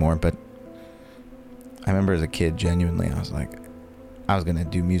not anymore, but I remember as a kid, genuinely, I was like, I was going to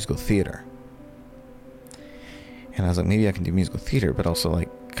do musical theater. And I was like, maybe I can do musical theater, but also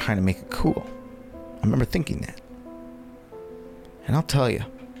like kind of make it cool. I remember thinking that. And I'll tell you,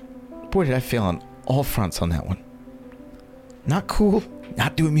 boy, did I fail on all fronts on that one. Not cool,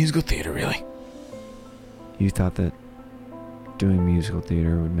 not doing musical theater, really. You thought that doing musical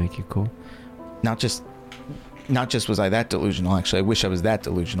theater would make you cool? Not just was I that delusional, actually. I wish I was that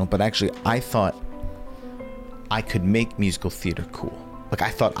delusional, but actually I thought I could make musical theater cool. Like I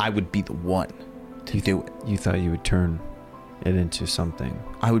thought I would be the one to do it. You thought you would turn it into something.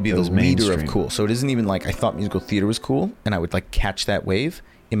 I would be that the was leader mainstream. of cool. So it isn't even like I thought musical theater was cool and I would like catch that wave.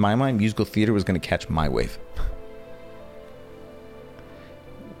 In my mind, musical theater was going to catch my wave.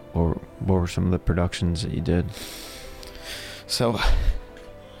 Or what were some of the productions that you did? So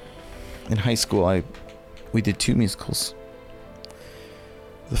in high school, we did 2 musicals.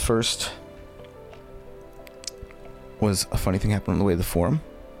 The first was A Funny Thing Happened on the Way to the Forum.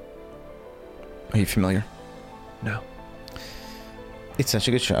 Are you familiar? No. It's such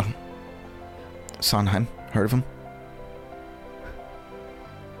a good show. Sondheim, heard of him?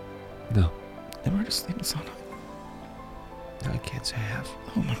 No. Never heard of Stephen Sondheim? I can't say I have.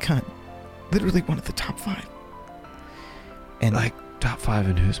 Oh my god. Literally one of the top 5. And Like top 5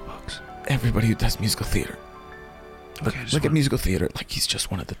 in whose books? everybody who does musical theater. Okay, I just Look at wanna- musical theater like he's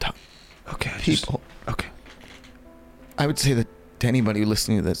just one of the top Okay. people. Okay. I would say that to anybody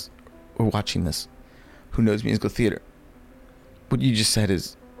listening to this or watching this who knows musical theater, what you just said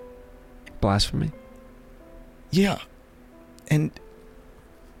is, Blasphemy? yeah. And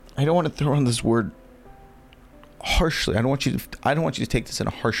I don't want to throw on this word harshly. I don't want you to take this in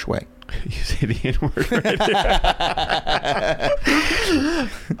a harsh way. You say the N-word right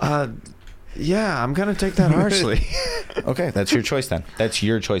yeah, I'm going to take that harshly. Okay, that's your choice then. That's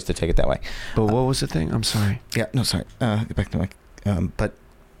your choice to take it that way. But what was the thing? I'm sorry. Yeah, no, sorry. Get back to my... but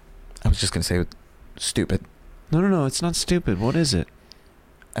I was just going to say stupid. No, it's not stupid. What is it?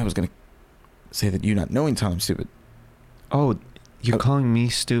 I was going to say that you not knowing Tom's stupid. Oh, you're calling me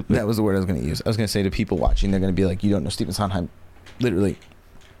stupid? That was the word I was going to use. I was going to say to people watching, they're going to be like, you don't know Stephen Sondheim. Literally.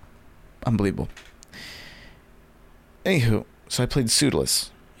 Unbelievable. Anywho, so I played Pseudolus.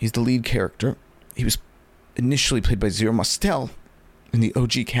 He's the lead character. He was initially played by Zero Mostel in the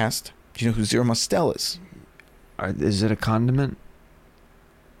OG cast. Do you know who Zero Mostel is? Is it a condiment?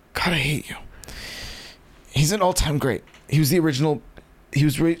 God, I hate you. He's an all-time great. He was the original... He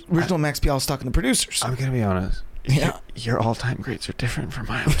was original Max Bialystock and the producers. I'm going to be honest. Yeah. Your all-time greats are different from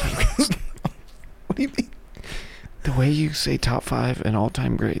my all-time greats. What do you mean? The way you say top 5 and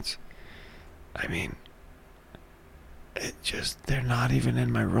all-time greats, I mean, they're not even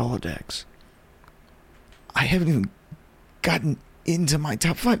in my Rolodex. I haven't even gotten into my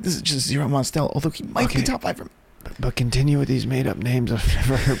top 5. This is just Zero Mostel, although he might be top 5 for me. But continue with these made-up names I've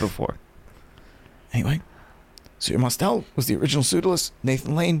never heard before. Anyway, Zero Mostel was the original Pseudolus.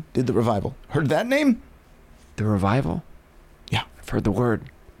 Nathan Lane did the revival. Heard that name? The revival? Yeah. I've heard the word.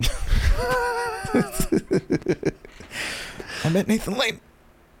 I met Nathan Lane.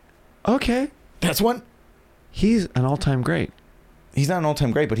 Okay. That's one. He's an all-time great. He's not an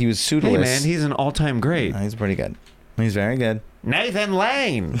all-time great, but he was Pseudolus. Hey, man, he's an all-time great. He's pretty good. He's very good. Nathan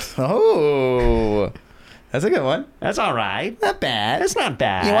Lane. Oh, that's a good one. That's all right. Not bad. That's not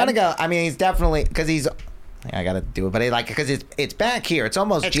bad. You want to go? I mean, he's definitely because he's. I gotta do it, but because it's back here. It's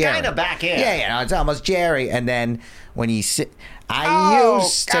almost It's Jerry. kind of back here. Yeah, no, it's almost Jerry. And then when he I Oh,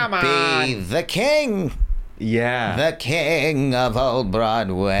 used to come be on. the king, Yeah. the king of old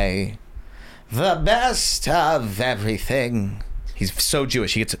Broadway, the best of everything. He's so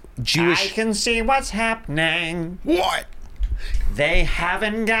Jewish. He gets Jewish. I can see what's happening. What? They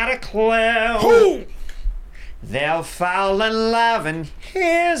haven't got a clue. Who? They'll fall in love, and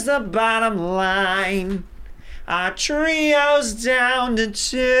here's the bottom line. Our trio's down to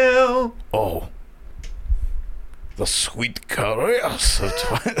 2. Oh. The sweet careers of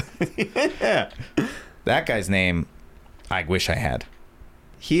Yeah. That guy's name, I wish I had.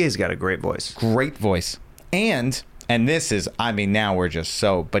 He has got a great voice. Great voice. And And this is, I mean, now we're just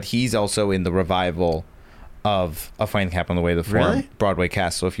so, but he's also in the revival of A Finding Cap on the Way to the Forum Really? Broadway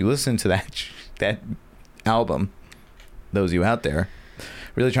cast. So if you listen to that album, those of you out there,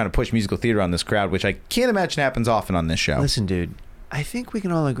 really trying to push musical theater on this crowd, which I can't imagine happens often on this show. Listen, dude, I think we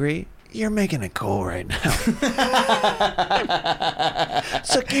can all agree you're making it cool right now.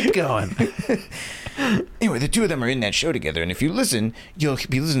 So keep going. Anyway, the two of them are in that show together, and if you listen, you'll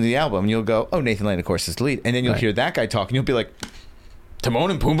be listening to the album, and you'll go, "Oh, Nathan Lane, of course, is the lead," and then you'll Right. hear that guy talk, and you'll be like, "Timon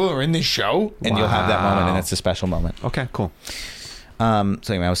and Pumbaa are in this show," and you'll have that moment, and Wow. it's a special moment. Okay, cool. So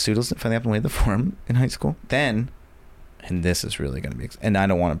anyway, I was Soodles for the Apple Way to the Forum in high school. Then, and this is really going to be, and I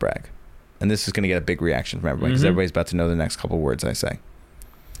don't want to brag, and this is going to get a big reaction from everybody because Mhm. everybody's about to know the next couple words I say.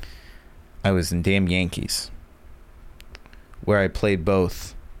 I was in Damn Yankees, where I played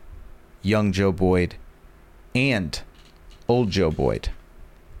both young Joe Boyd and old Joe Boyd,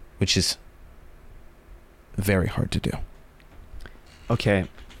 which is very hard to do. Okay,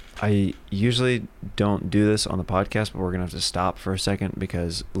 I usually don't do this on the podcast, but we're gonna have to stop for a second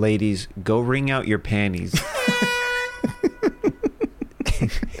because, ladies, go wring out your panties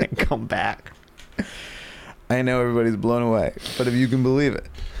and come back. I know everybody's blown away, but if you can believe it,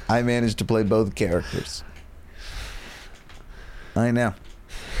 I managed to play both characters. I know.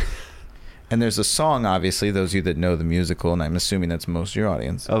 And there's a song, obviously, those of you that know the musical, and I'm assuming that's most of your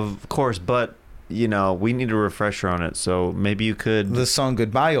audience. Of course, but you know we need a refresher on it, so maybe you could. The song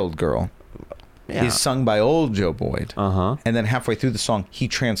Goodbye, Old Girl Yeah. is sung by old Joe Boyd. Uh-huh. And then halfway through the song, he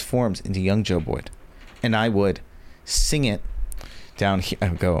transforms into young Joe Boyd. And I would sing it down here. I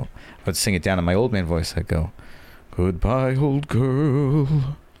would sing it down in my old man voice. I'd go, "Goodbye, old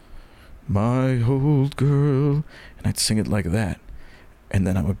girl, my old girl." And I'd sing it like that. And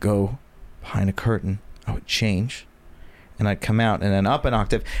then I would go behind a curtain. I would change. And I'd come out and then up an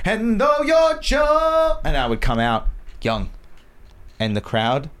octave. "And though you're Joe," and I would come out young. And the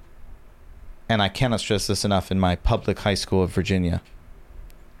crowd, and I cannot stress this enough, in my public high school of Virginia,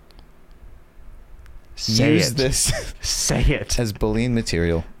 Say used it. this Say it. as bullying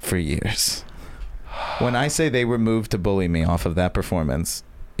material for years. When I say they were moved to bully me off of that performance,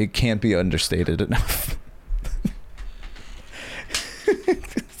 it can't be understated enough.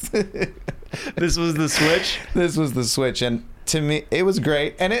 This was the switch. This was the switch, and to me, it was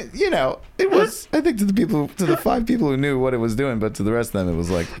great. And it, you know, it was. I think to the 5 people who knew what it was doing, but to the rest of them, it was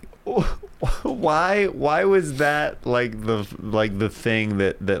like, Why was that like the thing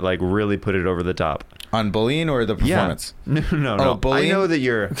that like really put it over the top? on bullying or the performance. Yeah. No. Oh, bullying? I know that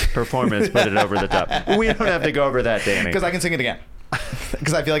your performance put it over the top. We don't have to go over that, Danny. Because I can sing it again.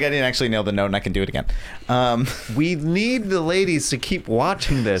 Because I feel like I didn't actually nail the note, and I can do it again. We need the ladies to keep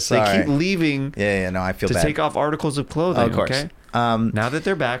watching this. Sorry. They keep leaving Yeah, no, I feel to bad. take off articles of clothing. Of course. Okay. Um, Now that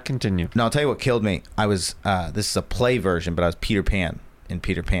they're back, continue. No, I'll tell you what killed me. I was this is a play version, but I was Peter Pan in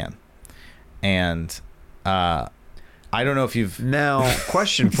Peter Pan, and I don't know if you've. Now,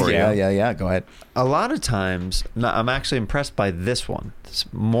 question for you. Yeah. Go ahead. A lot of times, I'm actually impressed by this one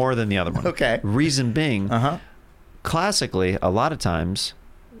more than the other one. Okay. Reason being, classically, a lot of times,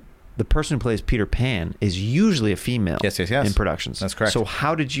 the person who plays Peter Pan is usually a female. Yes. In productions. That's correct. So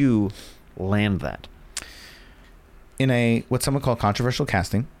how did you land that? In a what someone called controversial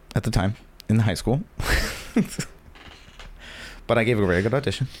casting at the time in the high school, but I gave a very good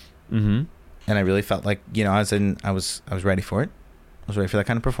audition, Mm-hmm. and I really felt like I was ready for it. I was ready for that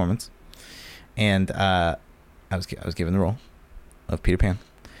kind of performance, and I was given the role of Peter Pan.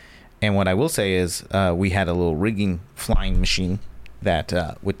 And what I will say is, we had a little rigging flying machine that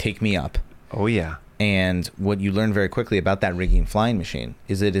would take me up. Oh yeah. And what you learn very quickly about that rigging flying machine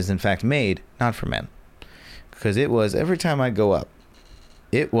is it is in fact made not for men, because it was every time I go up,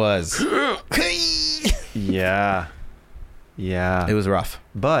 it was Yeah. Yeah. it was rough.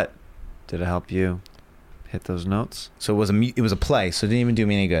 But did it help you hit those notes? So it was a play, so it didn't even do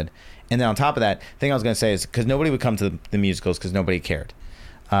me any good. And then on top of that, thing I was going to say is because nobody would come to the musicals because nobody cared.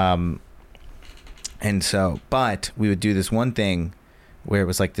 And so, but we would do this one thing where it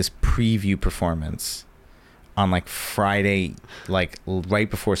was like this preview performance on like Friday, like right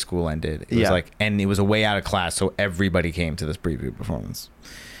before school ended. It was Yeah. like, and it was a way out of class, so everybody came to this preview performance.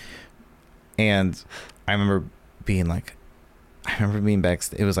 And I remember being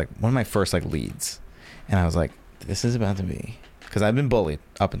backstage. It was like one of my first like leads, and I was like, this is about to be, because I've been bullied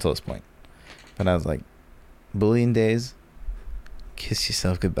up until this point, but I was like, bullying days, kiss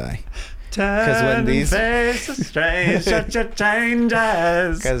yourself goodbye. Because when these- strange, such a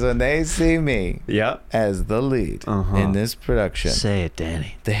changes. Because when they see me Yep. as the lead Uh-huh. in this production, Say it,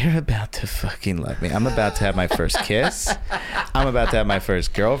 Danny. they're about to fucking love me. I'm about to have my first kiss. I'm about to have my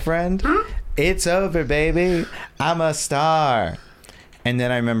first girlfriend. It's over, baby. I'm a star. And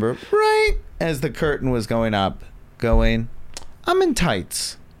then I remember right as the curtain was going up, going, I'm in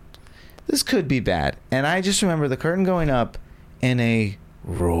tights. This could be bad. And I just remember the curtain going up and a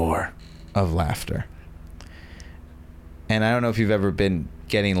roar of laughter. And I don't know if you've ever been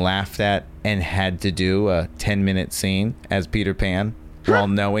getting laughed at and had to do a 10-minute scene as Peter Pan while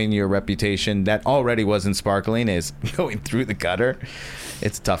knowing your reputation that already wasn't sparkling is going through the gutter.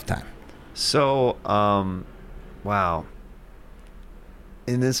 It's a tough time. So, wow.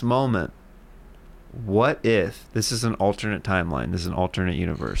 In this moment, what if this is an alternate timeline? This is an alternate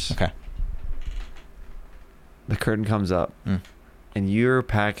universe. Okay. The curtain comes up, and you're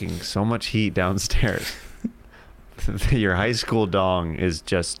packing so much heat downstairs. Your high school dong is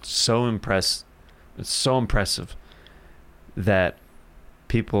just so impressed. It's so impressive that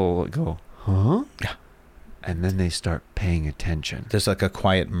people go, huh? Yeah. And then they start paying attention. There's like a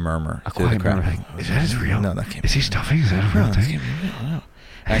quiet murmur. A through the quiet crowd. murmur, like, is that real? No, that can't Is be he stuffing? Is that a real No, that thing? can't be real. No.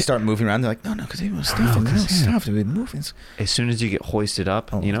 And I start moving around. They're like, no, because he was stuffing. No, stuff. They've been moving. As soon as you get hoisted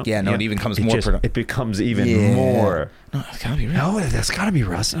up, Oh, you know? yeah, no, it even becomes more It becomes even Yeah. more. No, it's gotta be real. No, that's got to be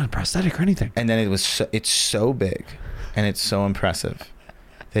real. It's not prosthetic or anything. And then it's so big and it's so impressive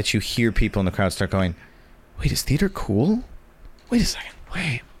that you hear people in the crowd start going, wait, is theater cool? Wait a second.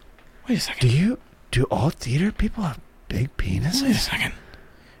 Wait a second. do all theater people have big penises? Wait a second.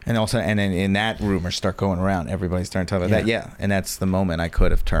 And also, and then in that rumor start going around, everybody's starting to talk about that. Yeah. And that's the moment I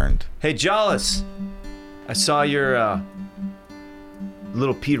could have turned. Hey, Jollis, I saw your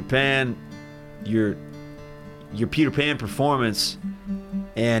little Peter Pan, your Peter Pan performance,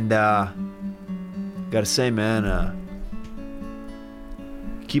 and gotta say, man,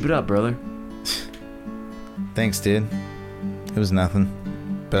 keep it up, brother. Thanks, dude. It was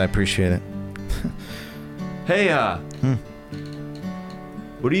nothing, but I appreciate it. Hey,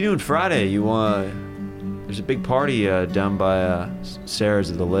 what are you doing Friday? There's a big party down by Sarah's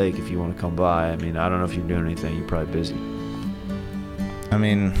at the lake if you want to come by. I mean, I don't know if you're doing anything. You're probably busy. I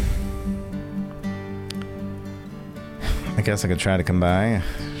mean, I guess I could try to come by.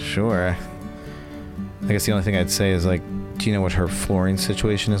 Sure. I guess the only thing I'd say is, like, do you know what her flooring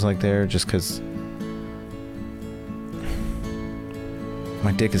situation is like there? Just because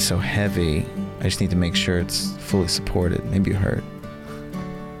my dick is so heavy, I just need to make sure it's fully supported. Maybe you heard.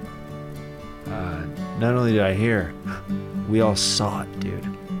 Not only did I hear, we all saw it, dude.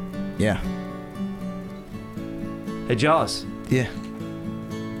 Yeah. Hey, Jollis, Yeah.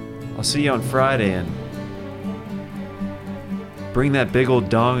 I'll see you on Friday, and bring that big old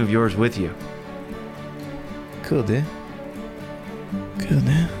dong of yours with you. Cool, dude.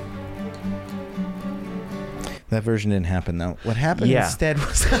 That version didn't happen, though. What happened instead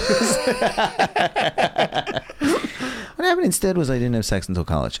was... What happened instead was I didn't have sex until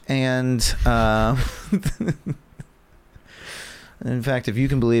college. And, in fact, if you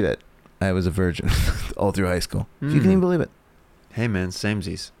can believe it, I was a virgin all through high school. If you can even believe it. Hey, man,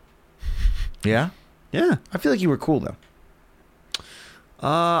 samesies. Yeah? Yeah. I feel like you were cool, though.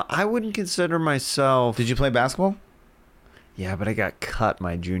 I wouldn't consider myself... Did you play basketball? Yeah, but I got cut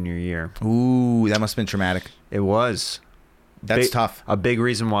my junior year. Ooh, that must have been traumatic. It was. That's tough. A big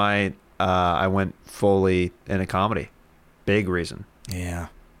reason why I went fully into comedy. Big reason. Yeah.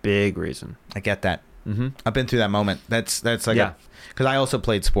 Big reason. I get that. Mm-hmm. I've been through that moment. That's like Yeah. because I also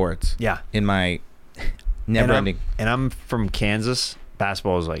played sports. Yeah. In my never-ending. And I'm from Kansas.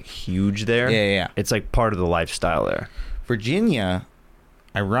 Basketball is like huge there. Yeah. It's like part of the lifestyle there. Virginia,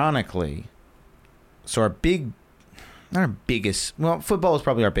 ironically, so not our biggest. Well, football is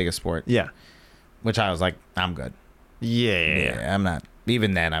probably our biggest sport. Yeah. Which I was like, I'm good. Yeah. I'm not.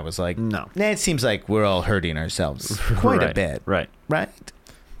 Even then, I was like, No. Nah, it seems like we're all hurting ourselves quite a Right, bit. Right. Right.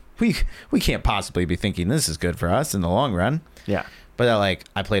 We can't possibly be thinking this is good for us in the long run. Yeah. But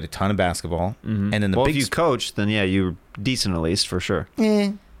I played a ton of basketball, Mhm. and then if you coach, then yeah, you were decent at least for sure.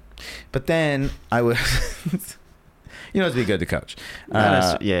 But then I was, you know, it'd be good to coach.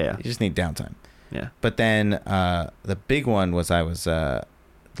 Yeah. You just need downtime. Yeah. But then the big one was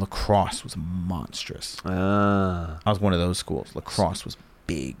lacrosse was monstrous. I was one of those schools. Lacrosse was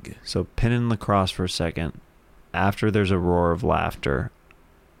big. So pin in lacrosse for a second. After there's a roar of laughter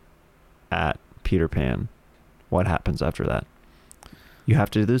at Peter Pan, what happens after that? You have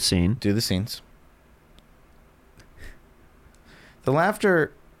to do the scene. Do the scenes. The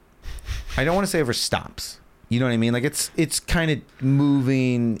laughter, I don't want to say ever stops. You know what I mean? Like it's kind of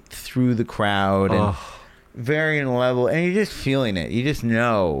moving through the crowd and varying level, and you're just feeling it. You just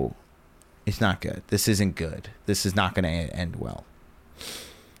know it's not good. This isn't good. This is not going to end well.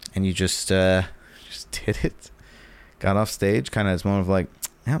 And you just did it. Got off stage, kind of this moment of like,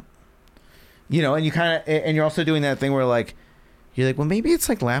 yep, You know, and you kind of, and you're also doing that thing where like, you're like, well, maybe it's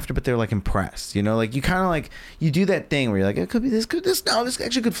like laughter, but they're like impressed. You know, like you kind of like, you do that thing where you're like, it could be this, could this, no, this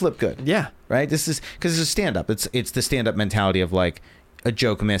actually could flip good. Yeah. Right. This is because it's a stand up. It's the stand up mentality of like a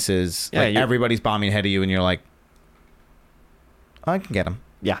joke misses, Yeah, like everybody's bombing ahead of you, and you're like, I can get them.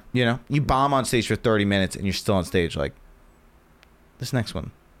 Yeah. You know, you bomb on stage for 30 minutes, and you're still on stage like, this next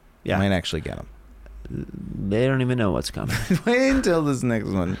one, Yeah. might actually get them. They don't even know what's coming. Wait until this next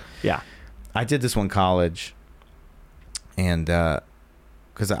one. Yeah. I did this one college, and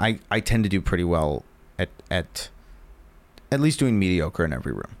because I tend to do pretty well at least doing mediocre in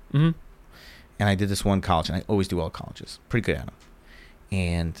every room. Mm-hmm. And I did this one college, and I always do well at colleges. Pretty good at them.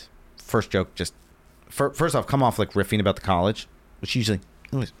 And first joke, just first off, come off like riffing about the college, which usually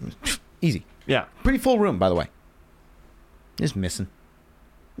always easy. Yeah. Pretty full room, by the way. Just missing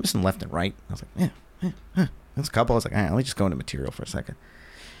left and right. I was like, yeah. That's a couple. I was like, let me just go into material for a second.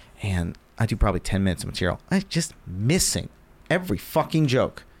 And I do probably 10 minutes of material. I just missing every fucking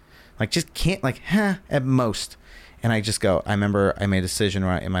joke. Like, just can't, like, at most. And I just go, I remember I made a decision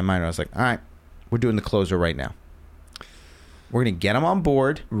right in my mind. I was like, all right, we're doing the closer right now. We're going to get them on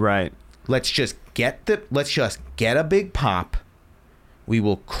board. Right. Let's just get a big pop. We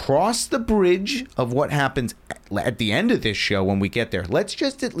will cross the bridge of what happens at the end of this show when we get there. Let's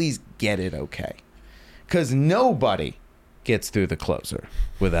just at least get it okay. Because nobody gets through the closer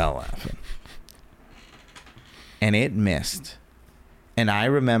without laughing. And it missed. And I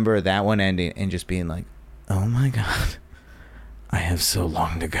remember that one ending and just being like, oh my God, I have so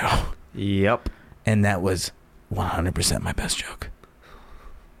long to go. Yep. And that was 100% my best joke.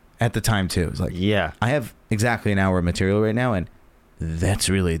 At the time, too. It was like, Yeah. I have exactly an hour of material right now, and that's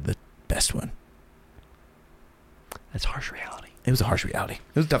really the best one. That's harsh reality. It was a harsh reality.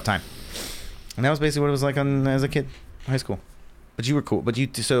 It was a tough time. And that was basically what it was like as a kid, high school. But you were cool. But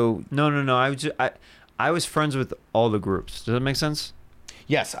so... No. I was friends with all the groups. Does that make sense?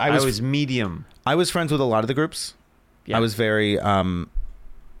 Yes, I was medium. I was friends with a lot of the groups. Yeah. I was very... I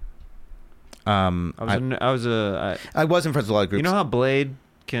wasn't friends with a lot of groups. You know how Blade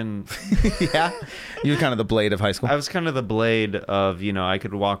can... Yeah? You were kind of the Blade of high school. I was kind of the Blade of, I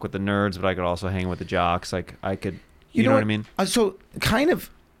could walk with the nerds, but I could also hang with the jocks. Like, I could... You know what I mean? So, kind of,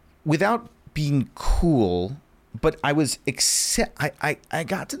 without being cool, but I was... I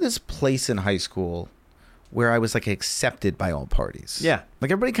got to this place in high school where I was, like, accepted by all parties. Yeah.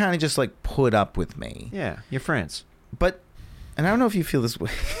 Like, everybody kind of just, like, put up with me. Yeah, you're friends. But... And I don't know if you feel this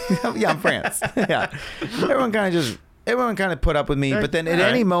way. Yeah, I'm France. Yeah. Everyone kind of put up with me. But then at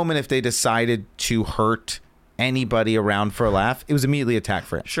any moment, if they decided to hurt anybody around for a laugh, it was immediately attack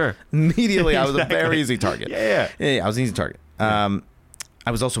for it. Sure. Immediately, I was a Exactly. very easy target. Yeah. I was an easy target. I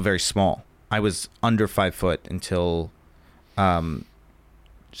was also very small. I was under 5 foot until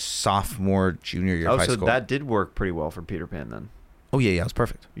sophomore, junior year of high So school. that did work pretty well for Peter Pan then. Oh, yeah, I was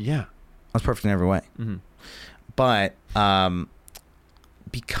perfect. Yeah. I was perfect in every way. Mm-hmm. But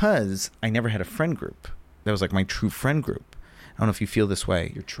because I never had a friend group, that was like my true friend group. I don't know if you feel this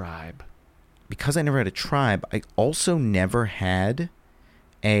way. Your tribe. Because I never had a tribe, I also never had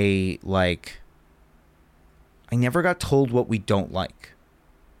I never got told what we don't like.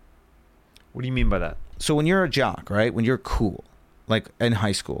 What do you mean by that? So when you're a jock, right? When you're cool, like in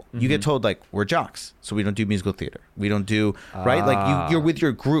high school, you get told like, we're jocks, so we don't do musical theater. We don't do, right? Like you're with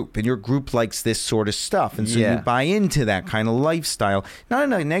your group, and your group likes this sort of stuff. And so you buy into that kind of lifestyle. Not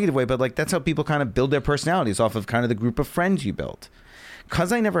in a negative way, but like that's how people kind of build their personalities off of kind of the group of friends you built.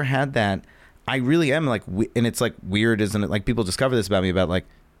 Because I never had that, I really am like, and it's like weird, isn't it? Like people discover this about me about like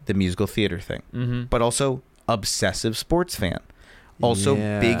the musical theater thing, but also obsessive sports fan. Also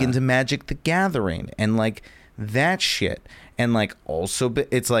big into Magic the Gathering and like that shit. And like also,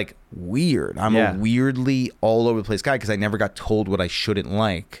 it's like weird. I'm a weirdly all over the place guy because I never got told what I shouldn't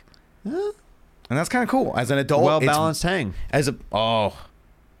like. And that's kind of cool. As an adult, Well balanced hang. I used to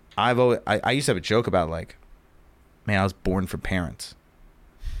have a joke about like, man, I was born for parents.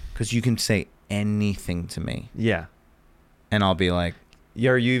 Because you can say anything to me. Yeah. And I'll be like,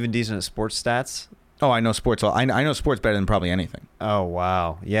 Yeah, are you even decent at sports stats? oh, I know sports. I know sports better than probably anything. Oh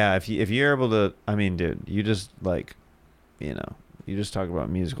wow. Yeah, if you're able to, I mean, dude, you just like, you just talk about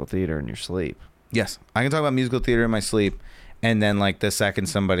musical theater in your sleep. Yes, I can talk about musical theater in my sleep, and then like the second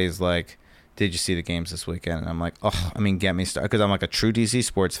somebody's like, "Did you see the games this weekend?" and I'm like, "Oh, I mean, get me started," because I'm like a true DC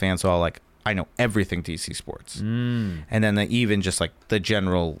sports fan, so I know everything DC sports, and then even just like the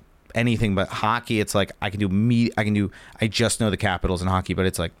general anything but hockey. It's like I just know the Capitals in hockey, but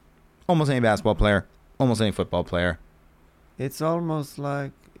it's like almost any basketball player, almost any football player. It's almost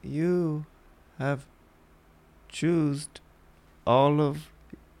like you have choosed all of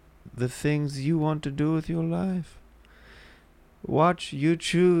the things you want to do with your life. Watch You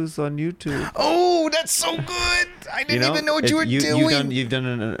Choose on YouTube. Oh, that's so good. I didn't even know what you were doing. You've done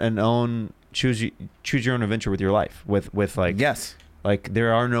an own choose your own adventure with your life. With like Yes. Like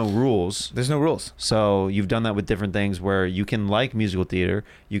there are no rules. There's no rules. So you've done that with different things where you can like musical theater,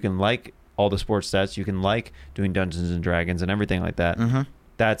 you can like all the sports stats, you can like doing Dungeons and Dragons and everything like that. Mm-hmm.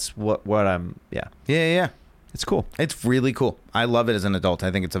 That's what I'm. Yeah, Yeah. it's cool. It's really cool. I love it as an adult.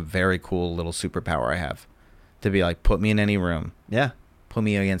 I think it's a very cool little superpower I have. To be like, put me in any room. Yeah, Put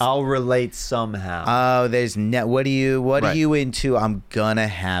me against. I'll relate somehow. Oh, there's what are you Right. into? I'm gonna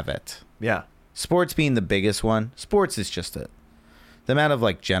have it. Yeah. Sports being the biggest one. Sports is just the amount of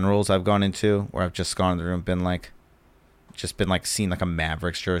like generals I've gone into where I've just gone in the room, been like seen like a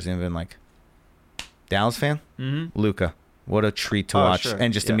Mavericks jersey and been like, Dallas fan? Mm-hmm. Luka. What a treat to Oh, watch. sure.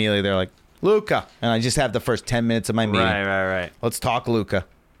 And just Yeah. immediately they're like, Luka. And I just have the first 10 minutes of my meeting. Right. Let's talk Luka.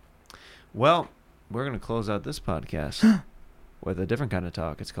 Well, we're gonna close out this podcast with a different kind of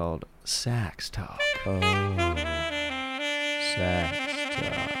talk. It's called Sax Talk. Oh, Sax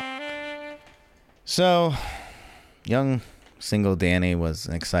Talk. So, young single Danny was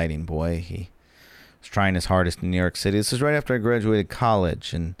an exciting boy. He was trying his hardest in New York City. This was right after I graduated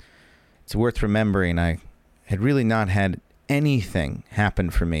college, and it's worth remembering I had really not had anything happen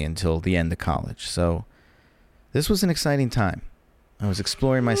for me until the end of college. So, this was an exciting time. I was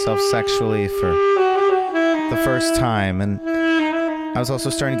exploring myself sexually for the first time, and I was also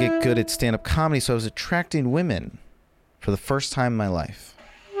starting to get good at stand-up comedy, so I was attracting women for the first time in my life.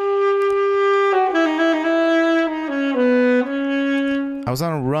 I was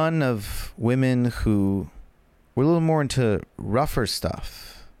on a run of women who were a little more into rougher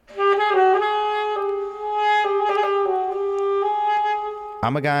stuff.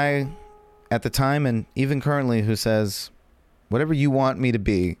 I'm a guy at the time and even currently who says, whatever you want me to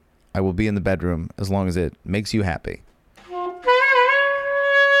be, I will be in the bedroom as long as it makes you happy.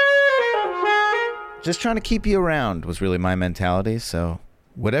 Just trying to keep you around was really my mentality, so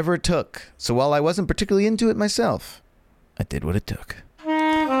whatever it took. So while I wasn't particularly into it myself, I did what it took.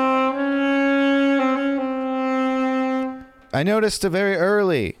 I noticed very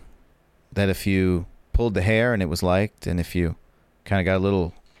early that if you pulled the hair and it was liked, and if you kind of got a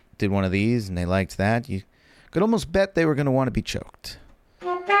little, did one of these and they liked that, you could almost bet they were going to want to be choked.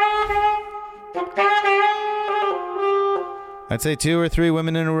 I'd say 2 or 3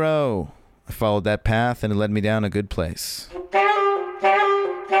 women in a row. I followed that path and it led me down a good place.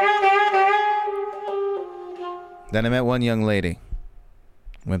 Then I met one young lady.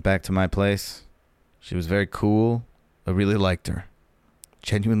 Went back to my place. She was very cool. I really liked her.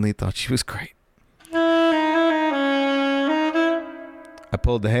 Genuinely thought she was great. I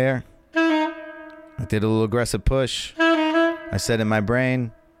pulled the hair. I did a little aggressive push. I said in my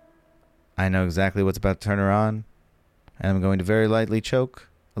brain, I know exactly what's about to turn her on. And I'm going to very lightly choke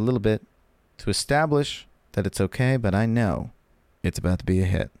a little bit to establish that it's okay, but I know it's about to be a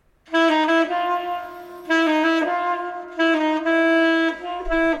hit.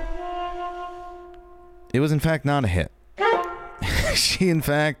 It was in fact not a hit. She in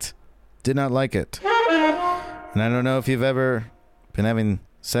fact did not like it. And I don't know if you've ever been having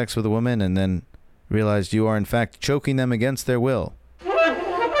sex with a woman and then realized you are in fact choking them against their will.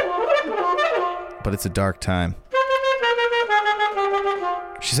 But it's a dark time.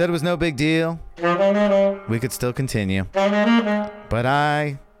 She said it was no big deal. We could still continue. But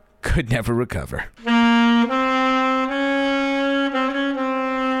I could never recover.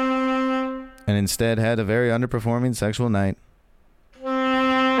 And instead had a very underperforming sexual night.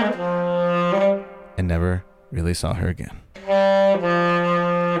 And never really saw her again.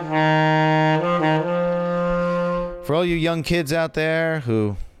 For all you young kids out there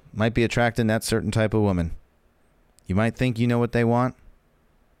who might be attracting that certain type of woman, you might think you know what they want.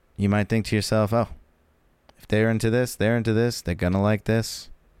 You might think to yourself, oh, if they're into this, they're gonna like this.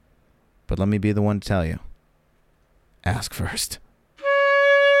 But let me be the one to tell you. Ask first.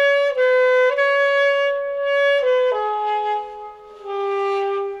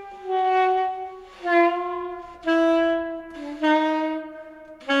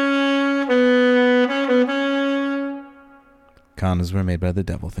 Condoms were made by the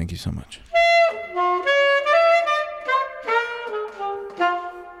devil. Thank you so much.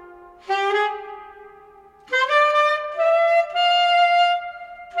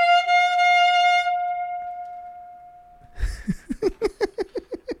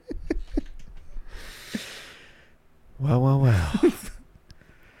 Well.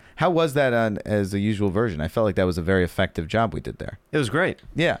 How was that as the usual version? I felt like that was a very effective job we did there. It was great.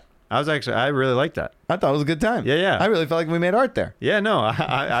 Yeah. I really liked that. I thought it was a good time. Yeah, yeah. I really felt like we made art there. Yeah, no,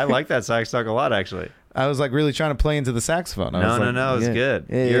 I like that sax talk a lot, actually. I was like really trying to play into the saxophone. I was like, No, it's yeah, good.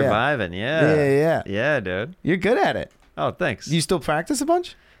 yeah, You're yeah. vibing, yeah. Yeah. Yeah, dude. You're good at it. Oh, thanks. You still practice a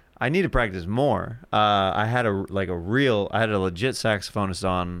bunch? I need to practice more. I had a legit saxophonist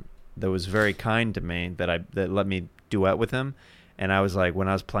on that was very kind to me that let me duet with him, and I was like, when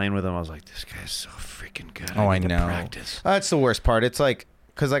I was playing with him, I was like, this guy's so freaking good. Oh, I need to know. practice. That's the worst part. It's like,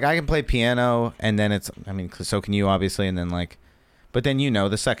 because like I can play piano, and then so can you, obviously, and then like, but then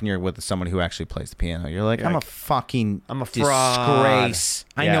the second you're with someone who actually plays the piano, you're like, You're I'm like, a fucking I'm a fraud. disgrace.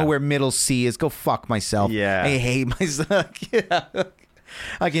 I Yeah. know where middle C is. Go fuck myself. Yeah. I hate myself. Yeah.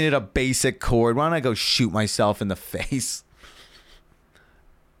 I can hit a basic chord. Why don't I go shoot myself in the face?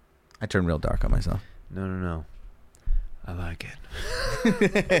 I turn real dark on myself. No. I like it.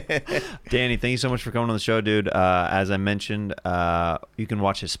 Danny, thank you so much for coming on the show, dude. As I mentioned, you can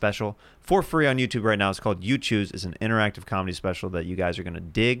watch his special for free on YouTube right now. It's called You Choose. It's an interactive comedy special that you guys are going to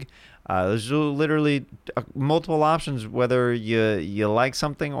dig. There's literally multiple options. Whether you like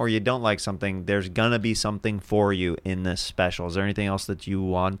something or you don't like something, there's going to be something for you in this special. Is there anything else that you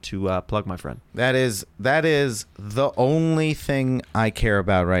want to plug, my friend? That is the only thing I care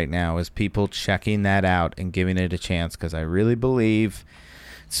about right now is people checking that out and giving it a chance, because I really believe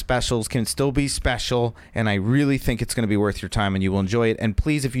specials can still be special, and I really think it's going to be worth your time and you will enjoy it. And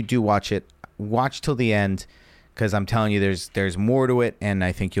please, if you do watch it, watch till the end, because I'm telling you there's more to it, and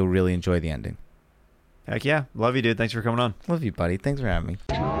I think you'll really enjoy the ending. Heck yeah. Love you, dude. Thanks for coming on. Love you, buddy. Thanks for having me.